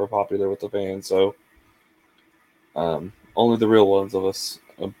win is ever popular with the fans, so only the real ones of us.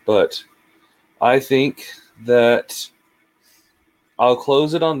 But I think that I'll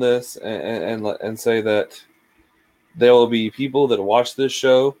close it on this and say that there will be people that watch this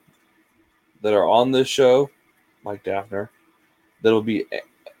show, that are on this show, like Daphner, that will be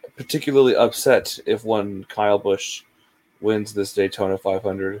particularly upset if one Kyle Busch wins this Daytona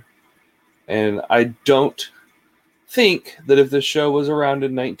 500. And I don't think that if this show was around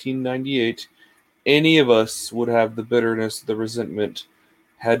in 1998, any of us would have the bitterness, the resentment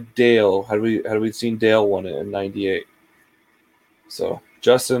had we seen Dale win it in 98. So,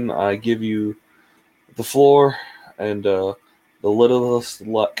 Justin, I give you the floor and the littlest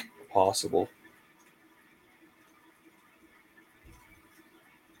luck possible.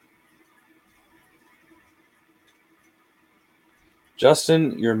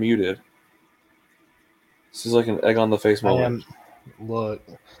 Justin, you're muted. This is like an egg on the face moment. Look,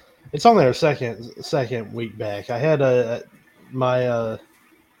 it's only our second week back. I had my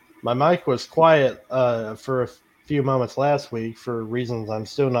mic was quiet for a few moments last week for reasons I'm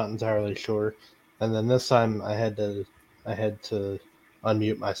still not entirely sure, and then this time I had to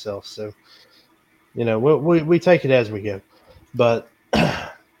unmute myself. So we take it as we go. But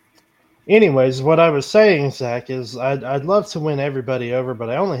anyways, what I was saying, Zach, is I'd love to win everybody over, but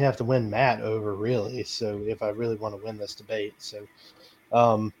I only have to win Matt over, really. So if I really want to win this debate, so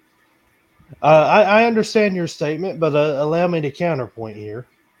I understand your statement, but allow me to counterpoint here.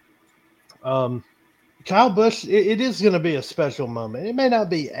 Kyle Busch, it is going to be a special moment. It may not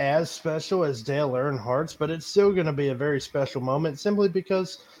be as special as Dale Earnhardt's, but it's still going to be a very special moment simply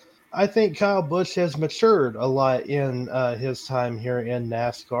because I think Kyle Busch has matured a lot in his time here in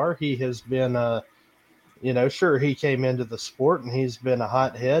NASCAR. He has been, sure, he came into the sport and he's been a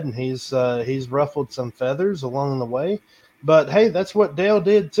hothead and he's ruffled some feathers along the way. But hey, that's what Dale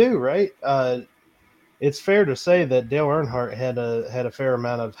did too, right? It's fair to say that Dale Earnhardt had a fair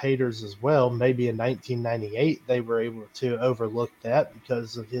amount of haters as well. Maybe in 1998 they were able to overlook that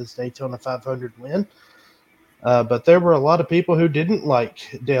because of his Daytona 500 win. But there were a lot of people who didn't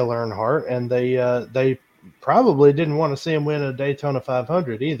like Dale Earnhardt, and they probably didn't want to see him win a Daytona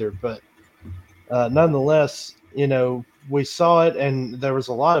 500 either. But nonetheless, we saw it, and there was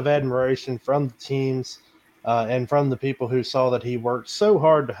a lot of admiration from the teams and from the people who saw that he worked so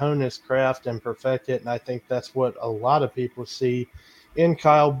hard to hone his craft and perfect it. And I think that's what a lot of people see in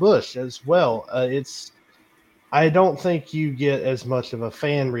Kyle Busch as well. I don't think you get as much of a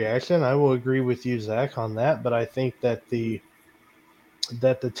fan reaction. I will agree with you, Zach, on that. But I think that the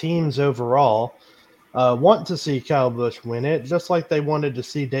teams overall want to see Kyle Busch win it, just like they wanted to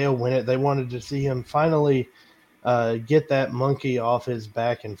see Dale win it. They wanted to see him finally get that monkey off his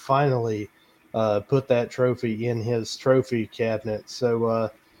back and finally put that trophy in his trophy cabinet. So,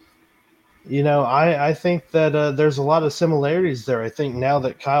 I think that there's a lot of similarities there. I think now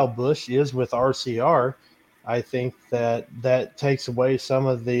that Kyle Busch is with RCR, I think that takes away some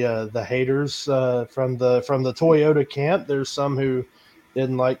of the haters from the Toyota camp. There's some who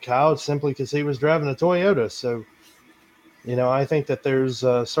didn't like Kyle simply because he was driving a Toyota. So, I think that there's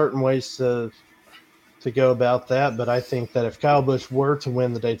certain ways to go about that. But I think that if Kyle Busch were to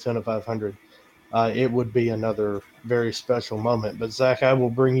win the Daytona 500, it would be another very special moment. But Zach, I will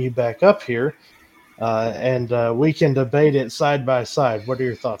bring you back up here, and we can debate it side by side. What are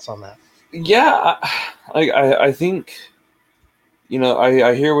your thoughts on that? Yeah, I think,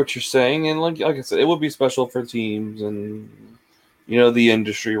 I hear what you're saying, and like I said, it would be special for teams and the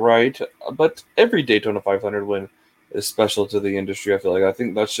industry, right? But every Daytona 500 win is special to the industry. I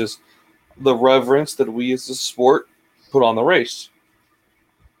think that's just the reverence that we as a sport put on the race,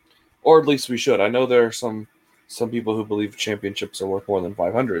 or at least we should. I know there are some people who believe championships are worth more than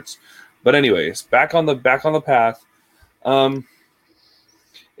 500s, but anyways, back on the path.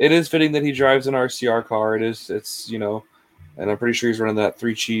 It is fitting that he drives an RCR car. It's and I'm pretty sure he's running that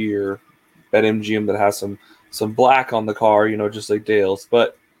 3Chi or BetMGM that has some black on the car, just like Dale's.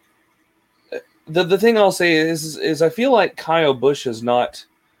 But the thing I'll say is I feel like Kyle Busch has not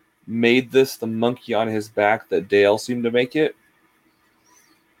made this the monkey on his back that Dale seemed to make it.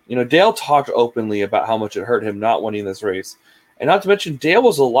 Dale talked openly about how much it hurt him not winning this race. And not to mention, Dale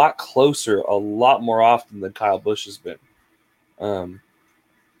was a lot closer, a lot more often than Kyle Busch has been.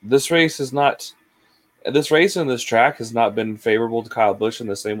 This race and this track has not been favorable to Kyle Busch in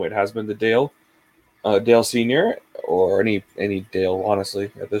the same way it has been to Dale Sr. or any Dale,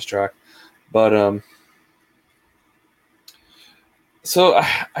 honestly, at this track. But so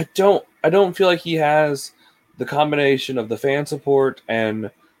I don't feel like he has the combination of the fan support and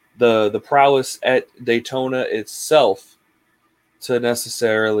the prowess at Daytona itself to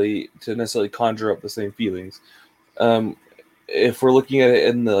necessarily conjure up the same feelings. If we're looking at it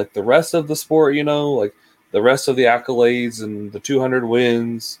in the rest of the sport, like the rest of the accolades and the 200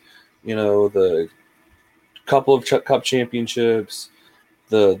 wins, the couple of cup championships,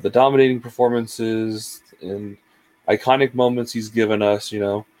 the dominating performances and iconic moments he's given us,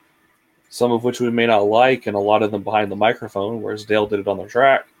 some of which we may not like, and a lot of them behind the microphone, whereas Dale did it on the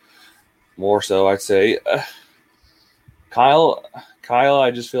track. More so, I'd say. Kyle,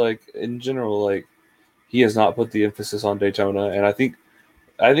 I just feel like in general, like he has not put the emphasis on Daytona, and I think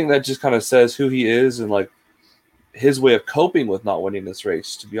that just kind of says who he is and like his way of coping with not winning this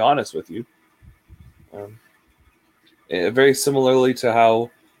race. To be honest with you, very similarly to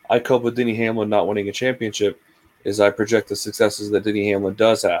how I cope with Denny Hamlin not winning a championship, is I project the successes that Denny Hamlin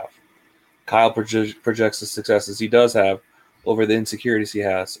does have. Kyle projects the successes he does have over the insecurities he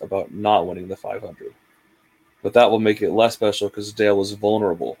has about not winning the 500. But that will make it less special because Dale was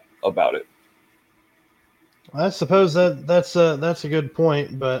vulnerable about it. I suppose that's a good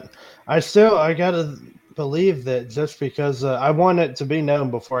point, but I gotta believe that just because I want it to be known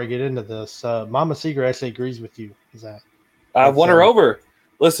before I get into this, Mama Seeger actually agrees with you, Zach. I've won her over.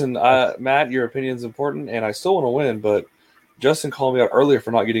 Listen, Matt, your opinion's important, and I still want to win, but Justin called me out earlier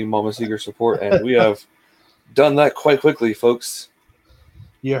for not getting Mama Seeger support, and we have done that quite quickly, folks.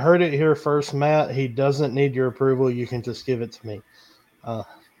 You heard it here first, Matt. He doesn't need your approval. You can just give it to me.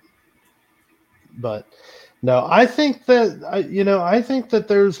 But no, I think that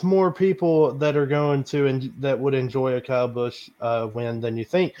there's more people that are going to and that would enjoy a Kyle Busch win than you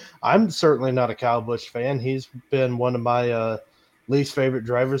think. I'm certainly not a Kyle Busch fan. He's been one of my least favorite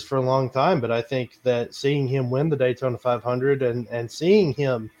drivers for a long time. But I think that seeing him win the Daytona 500 and seeing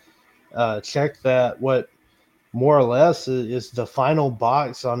him check that what more or less is the final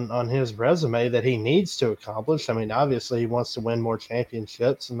box on his resume that he needs to accomplish. I mean, obviously he wants to win more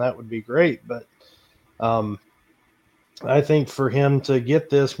championships, and that would be great. But I think for him to get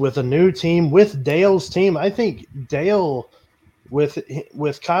this with a new team, with Dale's team, I think Dale,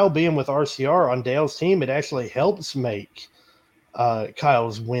 with Kyle being with RCR on Dale's team, it actually helps make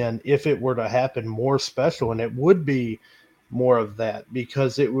Kyle's win, if it were to happen, more special, and it would be more of that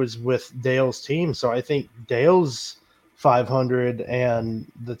because it was with Dale's team. So I think Dale's 500 and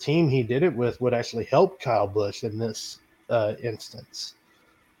the team he did it with would actually help Kyle Busch in this instance.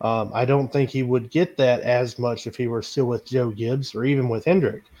 I don't think he would get that as much if he were still with Joe Gibbs or even with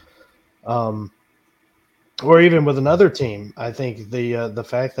Hendrick, or even with another team. I think the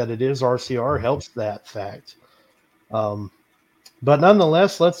fact that it is RCR helps that fact. But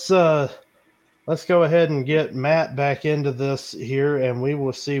nonetheless, let's go ahead and get Matt back into this here, and we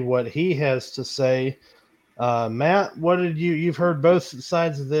will see what he has to say. Matt, what did you've heard both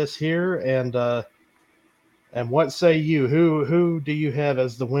sides of this here, and what say you? Who do you have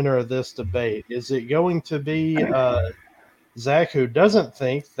as the winner of this debate? Is it going to be Zach, who doesn't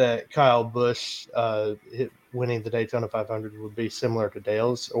think that Kyle Busch winning the Daytona 500 would be similar to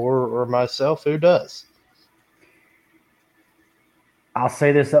Dale's, or myself, who does? I'll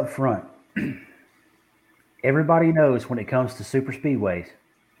say this up front. Everybody knows when it comes to super speedways,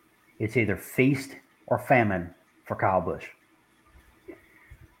 it's either feast or famine for Kyle Busch.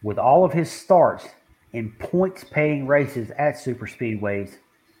 With all of his starts in points-paying races at super speedways,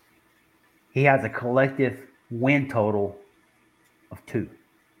 he has a collective win total of 2.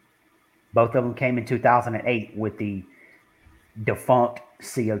 Both of them came in 2008 with the defunct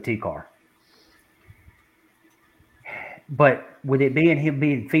COT car. But with it being him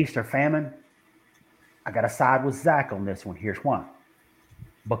being feast or famine, I got to side with Zach on this one. Here's why.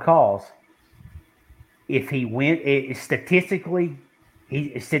 Because if he wins, statistics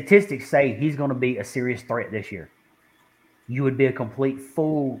say he's going to be a serious threat this year. You would be a complete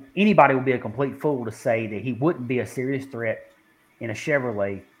fool. Anybody would be a complete fool to say that he wouldn't be a serious threat in a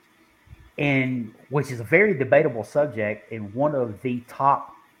Chevrolet, and which is a very debatable subject in one of the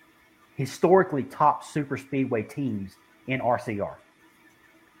historically top super speedway teams in RCR.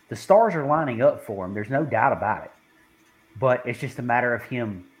 The stars are lining up for him. There's no doubt about it. But it's just a matter of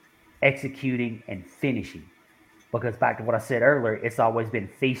him executing and finishing. Because back to what I said earlier, it's always been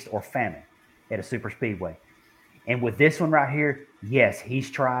feast or famine at a super speedway. And with this one right here, yes, he's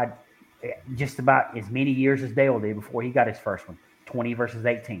tried just about as many years as Dale did before he got his first one. 20 versus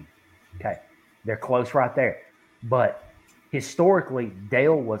 18. Okay. They're close right there. But historically,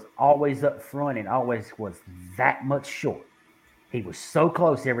 Dale was always up front and always was that much short. He was so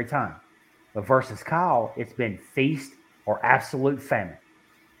close every time. But versus Kyle, it's been feast or absolute famine.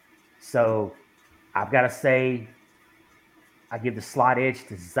 So I've got to say I give the slight edge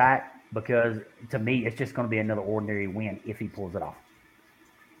to Zach because to me, it's just going to be another ordinary win if he pulls it off.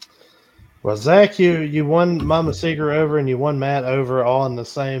 Well, Zach, you won Mama Seeger over and you won Matt over all in the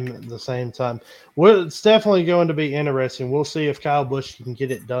same time. Well, it's definitely going to be interesting. We'll see if Kyle Busch can get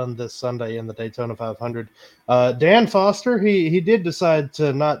it done this Sunday in the Daytona 500. Dan Foster, he did decide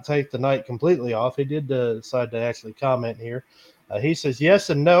to not take the night completely off. He did decide to actually comment here. He says, yes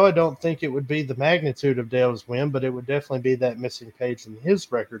and no, I don't think it would be the magnitude of Dale's win, but it would definitely be that missing page in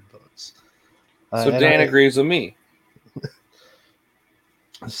his record books. So Dan agrees with me.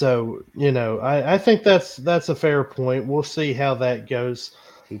 So, I think that's a fair point. We'll see how that goes.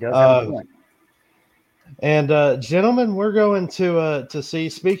 He does have a point. And gentlemen, we're going to see.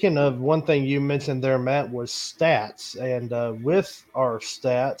 Speaking of one thing you mentioned there, Matt, was stats. And with our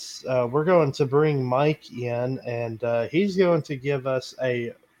stats, we're going to bring Mike in, and he's going to give us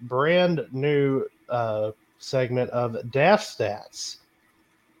a brand new segment of DAF Stats.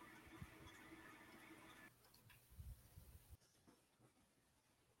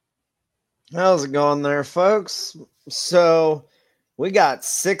 How's it going there, folks? So we got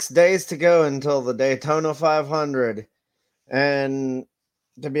 6 days to go until the Daytona 500. And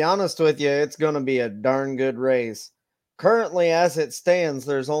to be honest with you, it's going to be a darn good race. Currently, as it stands,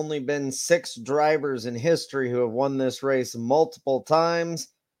 there's only been 6 drivers in history who have won this race multiple times.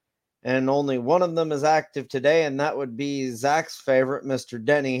 And only one of them is active today, and that would be Zach's favorite, Mr.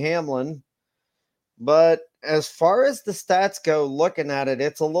 Denny Hamlin. But as far as the stats go, looking at it,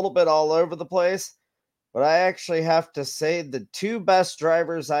 it's a little bit all over the place. But I actually have to say the 2 best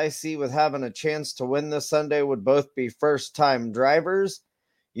drivers I see with having a chance to win this Sunday would both be first-time drivers.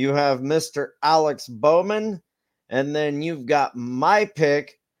 You have Mr. Alex Bowman, and then you've got my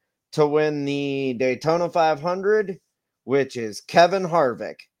pick to win the Daytona 500, which is Kevin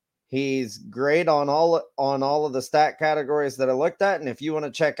Harvick. He's great on all of the stat categories that I looked at, and if you want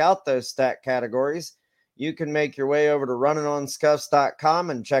to check out those stat categories, you can make your way over to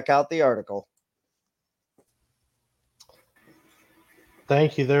runninonscuffs.com and check out the article.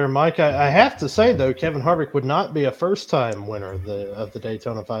 Thank you there, Mike. I have to say, though, Kevin Harvick would not be a first-time winner of the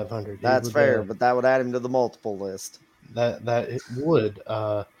Daytona 500. That's fair, but that would add him to the multiple list. That it would.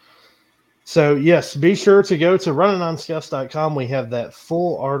 So, yes, be sure to go to runninonscuffs.com. We have that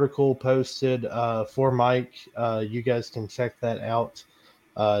full article posted for Mike. You guys can check that out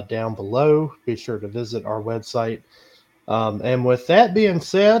down below. Be sure to visit our website. And with that being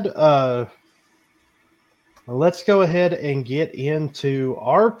said, let's go ahead and get into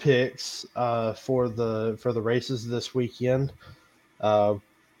our picks for the races this weekend.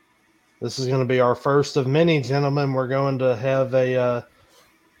 This is going to be our first of many, gentlemen. We're going to have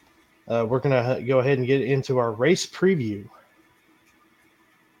we're going to go ahead and get into our race preview.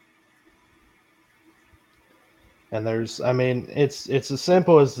 And it's as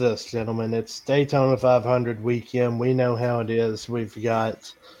simple as this, gentlemen. It's Daytona 500 weekend. We know how it is. We've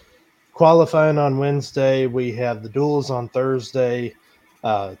got qualifying on Wednesday. We have the duels on Thursday,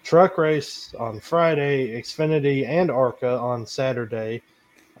 truck race on Friday, Xfinity and ARCA on Saturday,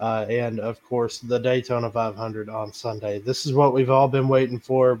 and, of course, the Daytona 500 on Sunday. This is what we've all been waiting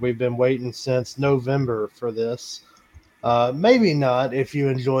for. We've been waiting since November for this. Maybe not if you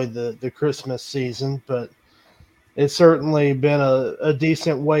enjoy the Christmas season, but it's certainly been a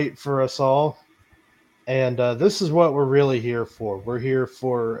decent wait for us all. And this is what we're really here for. We're here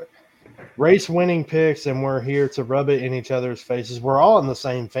for race winning picks, and we're here to rub it in each other's faces. We're all in the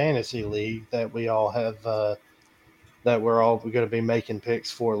same fantasy league that we all have that we're all going to be making picks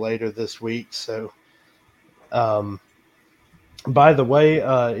for later this week. So, by the way,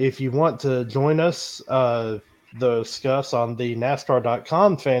 if you want to join us, the Scuffs on the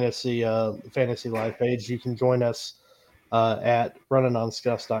NASCAR.com fantasy live page, you can join us at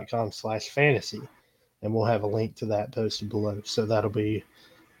runninonscuffs.com/fantasy, and we'll have a link to that posted below. So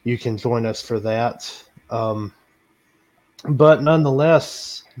you can join us for that. But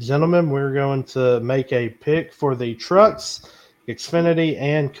nonetheless, gentlemen, we're going to make a pick for the trucks, Xfinity,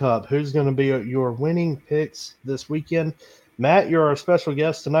 and Cup. Who's going to be your winning picks this weekend? Matt, you're our special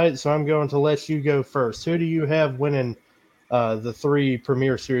guest tonight, so I'm going to let you go first. Who do you have winning the 3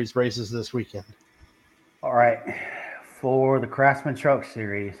 Premier Series races this weekend? All right. For the Craftsman Truck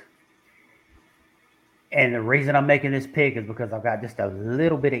Series, and the reason I'm making this pick is because I've got just a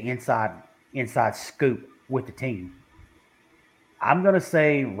little bit of inside scoop with the team. I'm going to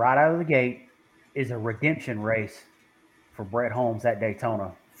say right out of the gate is a redemption race for Brett Holmes at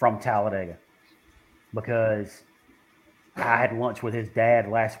Daytona from Talladega, because I had lunch with his dad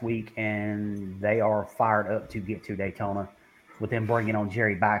last week, and they are fired up to get to Daytona with them bringing on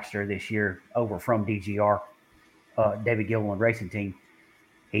Jerry Baxter this year over from DGR. David Gilliland Racing Team.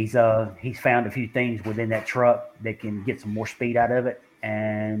 He's found a few things within that truck that can get some more speed out of it,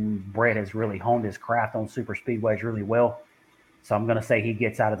 and Brett has really honed his craft on super speedways really well. So I'm going to say he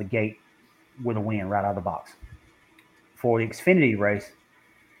gets out of the gate with a win right out of the box. For the Xfinity race,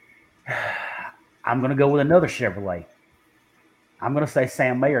 I'm going to go with another Chevrolet. I'm going to say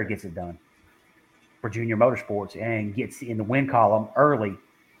Sam Mayer gets it done for Junior Motorsports and gets in the win column early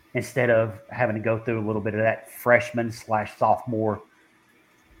instead of having to go through a little bit of that freshman/sophomore.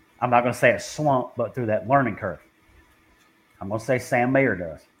 I'm not going to say a slump, but through that learning curve. I'm going to say Sam Mayer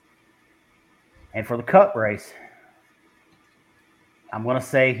does. And for the Cup race, I'm going to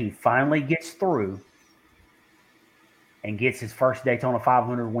say he finally gets through and gets his first Daytona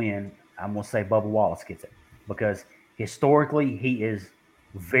 500 win. I'm going to say Bubba Wallace gets it because historically he is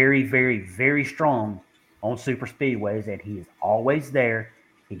very, very, very strong on super speedways, and he is always there.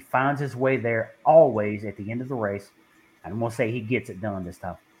 He finds his way there always at the end of the race. I'm going to say he gets it done this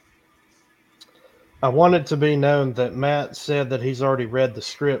time. I want it to be known that Matt said that he's already read the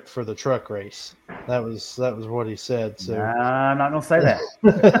script for the truck race. That was what he said. So I'm not going to say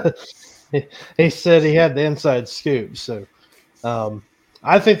that. he said he had the inside scoop. So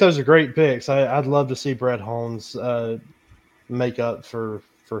I think those are great picks. I'd love to see Brett Holmes make up for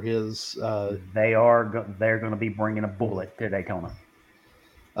his. They're going to be bringing a bullet to Daytona.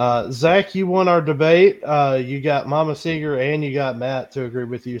 Zach, you won our debate. You got Mama Seeger and you got Matt to agree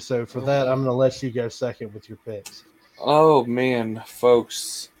with you. So for that, I'm going to let you go second with your picks. Oh, man,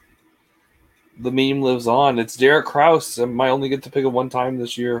 folks. The meme lives on. It's Derek Kraus. I might only get to pick it one time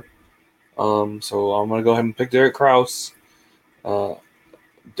this year. So I'm going to go ahead and pick Derek Kraus. Do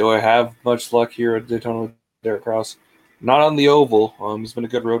I have much luck here at Daytona with Derek Kraus? Not on the oval. He's been a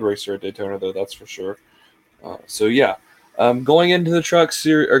good road racer at Daytona, though, that's for sure. So, yeah. Going into the truck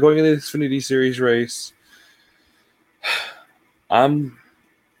series or going into the Xfinity Series race, I am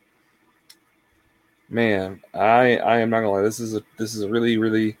not gonna lie. This is a really,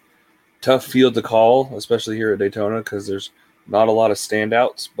 really tough field to call, especially here at Daytona, because there's not a lot of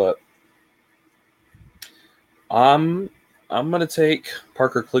standouts. But I'm gonna take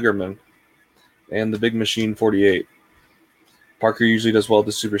Parker Kligerman and the Big Machine 48. Parker usually does well at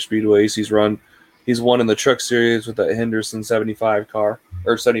the super speedways. He's won in the truck series with that Henderson 75 car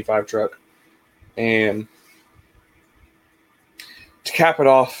or 75 truck. And to cap it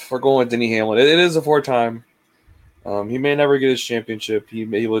off, we're going with Denny Hamlin. It is a 4-time. He may never get his championship. He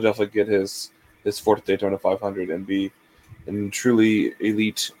will definitely get his fourth Daytona 500 and be in truly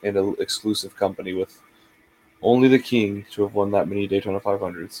elite and exclusive company with only the king to have won that many Daytona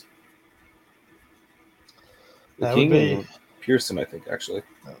 500s. The king and Pearson, I think, actually.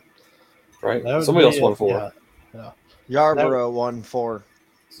 Right? Somebody else won 4. Yeah. Yarborough won 4.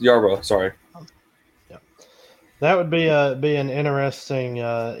 Yarborough, sorry. Yeah. That would be an interesting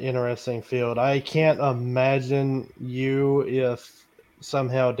field. I can't imagine you if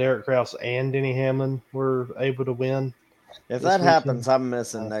somehow Derek Kraus and Denny Hamlin were able to win. If that happens, I'm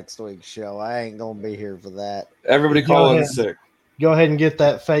missing next week's show. I ain't gonna be here for that. Everybody call in sick. Go ahead and get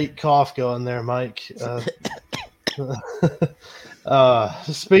that fake cough going there, Mike.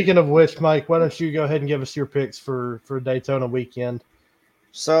 Speaking of which, Mike, why don't you go ahead and give us your picks for Daytona weekend?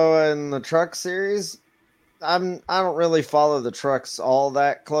 So in the truck series, I don't really follow the trucks all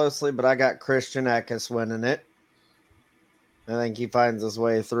that closely, but I got Christian Eckes winning it. I think he finds his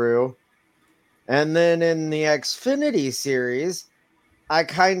way through. And then in the Xfinity series, I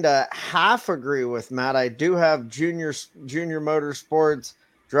kind of half agree with Matt. I do have junior motorsports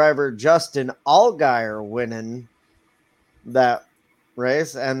driver Justin Allgaier winning that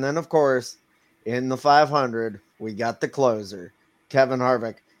race. And then, of course, in the 500, we got the closer, Kevin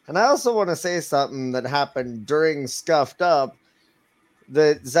Harvick. And I also want to say something that happened during Scuffed Up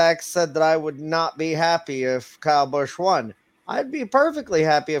that Zach said that I would not be happy if Kyle Busch won. I'd be perfectly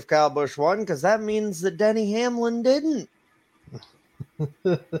happy if Kyle Busch won because that means that Denny Hamlin didn't.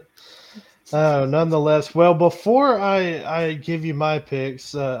 Nonetheless, well, before I give you my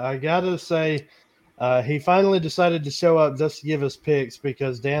picks, I got to say he finally decided to show up just to give us picks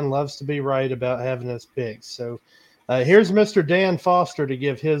because Dan loves to be right about having his picks. So here's Mr. Dan Foster to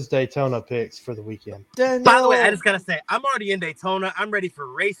give his Daytona picks for the weekend. Daniel. By the way, I just got to say, I'm already in Daytona. I'm ready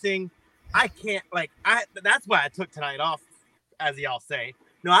for racing. I can't, that's why I took tonight off, as y'all say.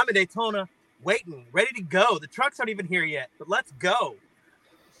 No, I'm in Daytona waiting, ready to go. The trucks aren't even here yet, but let's go.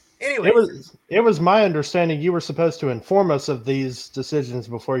 Anyway, it was my understanding you were supposed to inform us of these decisions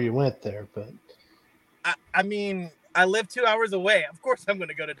before you went there, but I mean, I live 2 hours away. Of course, I'm going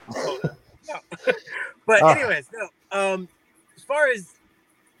to go to Daytona. No. But anyways, no. As far as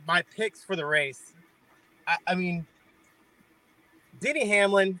my picks for the race, I mean, Denny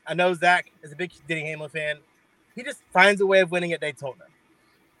Hamlin, I know Zach is a big Denny Hamlin fan. He just finds a way of winning at Daytona.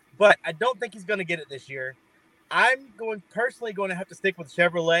 But I don't think he's going to get it this year. I'm personally going to have to stick with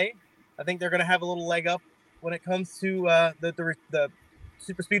Chevrolet. I think they're going to have a little leg up when it comes to the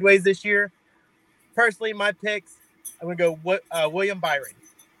super speedways this year. Personally, my picks, I'm going to go William Byron.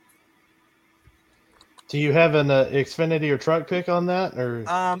 Do you have an Xfinity or truck pick on that? Or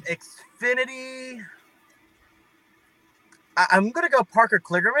Xfinity, I'm going to go Parker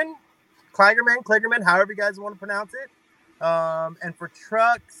Kligerman, however you guys want to pronounce it. And for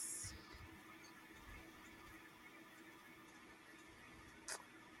trucks,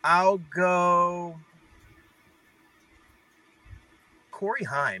 I'll go Corey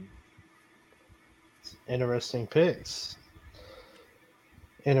Heim. Interesting picks.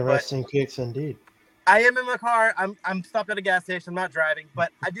 Interesting picks indeed. I am in my car. I'm stopped at a gas station. I'm not driving,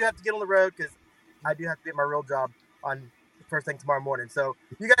 but I do have to get on the road because I do have to get my real job on the first thing tomorrow morning. So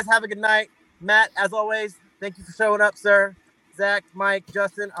you guys have a good night. Matt, as always, thank you for showing up, sir. Zach, Mike,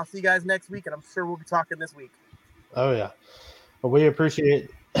 Justin, I'll see you guys next week, and I'm sure we'll be talking this week. Oh yeah, well, we appreciate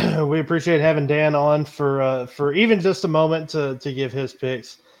having Dan on for even just a moment to give his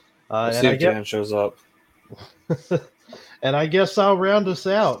picks. Let's see if Dan shows up. And I guess I'll round us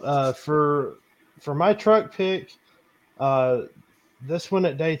out for my truck pick. This one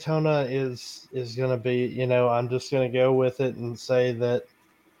at Daytona is going to be, I'm just going to go with it and say that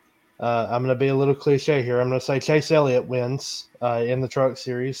I'm going to be a little cliche here. I'm going to say Chase Elliott wins in the truck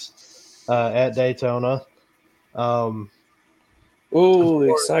series at Daytona.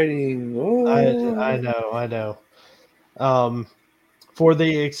 Exciting! I know. For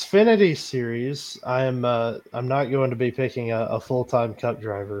the Xfinity series, I'm not going to be picking a full-time Cup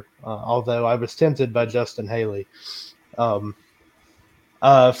driver, although I was tempted by Justin Haley. For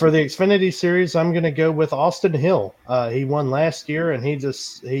the Xfinity series, I'm going to go with Austin Hill. He won last year, and he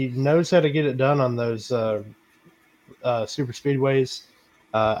knows how to get it done on those super speedways.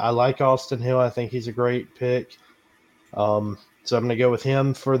 I like Austin Hill. I think he's a great pick. So I'm going to go with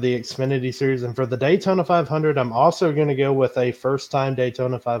him for the Xfinity series. And for the Daytona 500, I'm also going to go with a first-time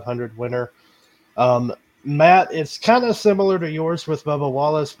Daytona 500 winner. Matt, it's kind of similar to yours with Bubba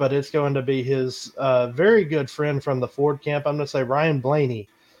Wallace, but it's going to be his very good friend from the Ford camp. I'm going to say Ryan Blaney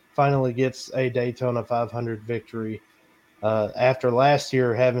finally gets a Daytona 500 victory after last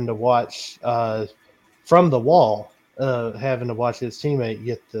year having to watch from the wall, having to watch his teammate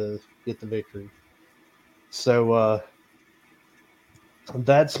get the victory. So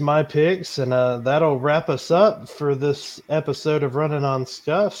that's my picks, and that'll wrap us up for this episode of Running on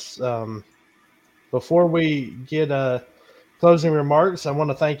Scuffs. Before we get closing remarks, I want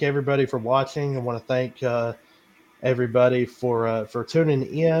to thank everybody for watching. I want to thank everybody for tuning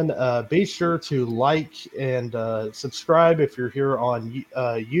in. Be sure to like and subscribe if you're here on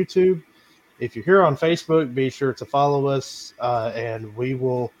YouTube. If you're here on Facebook, be sure to follow us, and we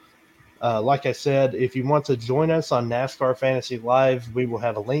will. Like I said, if you want to join us on NASCAR Fantasy Live, we will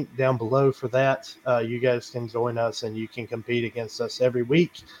have a link down below for that. You guys can join us and you can compete against us every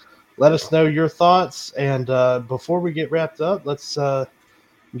week. Let us know your thoughts. And before we get wrapped up, let's go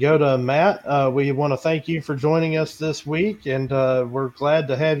to Matt. We want to thank you for joining us this week, and we're glad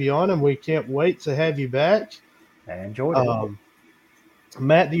to have you on, and we can't wait to have you back. I enjoyed it.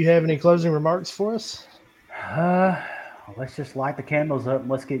 Matt, do you have any closing remarks for us? Let's just light the candles up and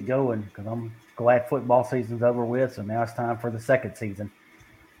let's get going, because I'm glad football season's over with. So now it's time for the second season,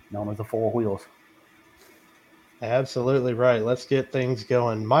 known as the Four Wheels. Absolutely right. Let's get things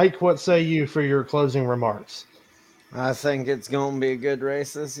going. Mike, what say you for your closing remarks? I think it's going to be a good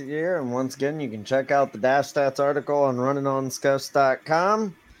race this year. And once again, you can check out the Dash Stats article on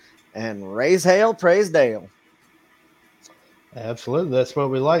runninonscuffs.com. And raise hail, praise Dale. Absolutely. That's what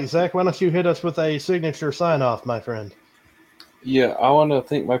we like. Zach, why don't you hit us with a signature sign-off, my friend? Yeah, I want to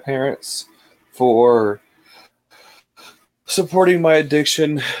thank my parents for supporting my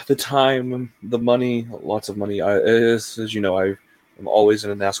addiction, the time, the money, lots of money. As you know, I'm always in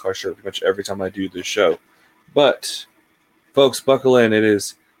a NASCAR shirt pretty much every time I do this show. But, folks, buckle in. It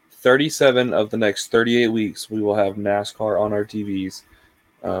is 37 of the next 38 weeks we will have NASCAR on our TVs.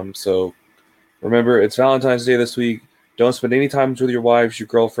 So, remember, it's Valentine's Day this week. Don't spend any time with your wives, your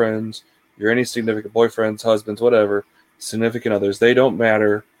girlfriends, your any significant boyfriends, husbands, whatever, significant others. They don't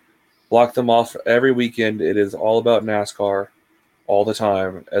matter. Block them off every weekend. It is all about NASCAR all the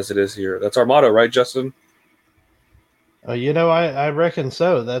time, as it is here. That's our motto, right, Justin? I reckon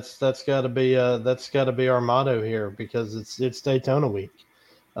so. That's got to be our motto here, because it's Daytona week.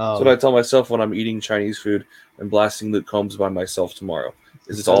 That's what I tell myself when I'm eating Chinese food and blasting Luke Combs by myself tomorrow.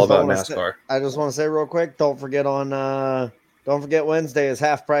 because it's all about just NASCAR. I just want to say real quick, don't forget Wednesday is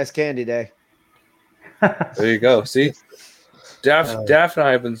half price candy day. There you go. See, Daff and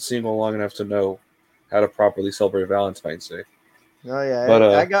I have been single long enough to know how to properly celebrate Valentine's Day. Oh yeah,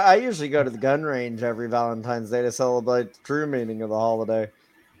 But I usually go to the gun range every Valentine's Day to celebrate the true meaning of the holiday.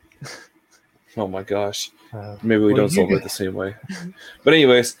 oh my gosh, maybe we well, don't celebrate the same way. But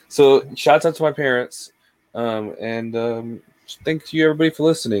anyways, so shouts out to my parents, and thank you everybody for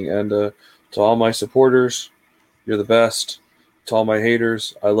listening, and to all my supporters, you're the best. To all my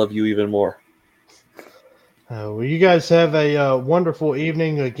haters, I love you even more. Well, you guys have a wonderful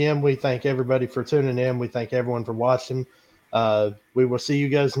evening. Again, we thank everybody for tuning in. We thank everyone for watching. We will see you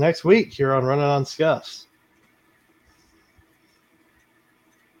guys next week here on Runnin on Scuffs.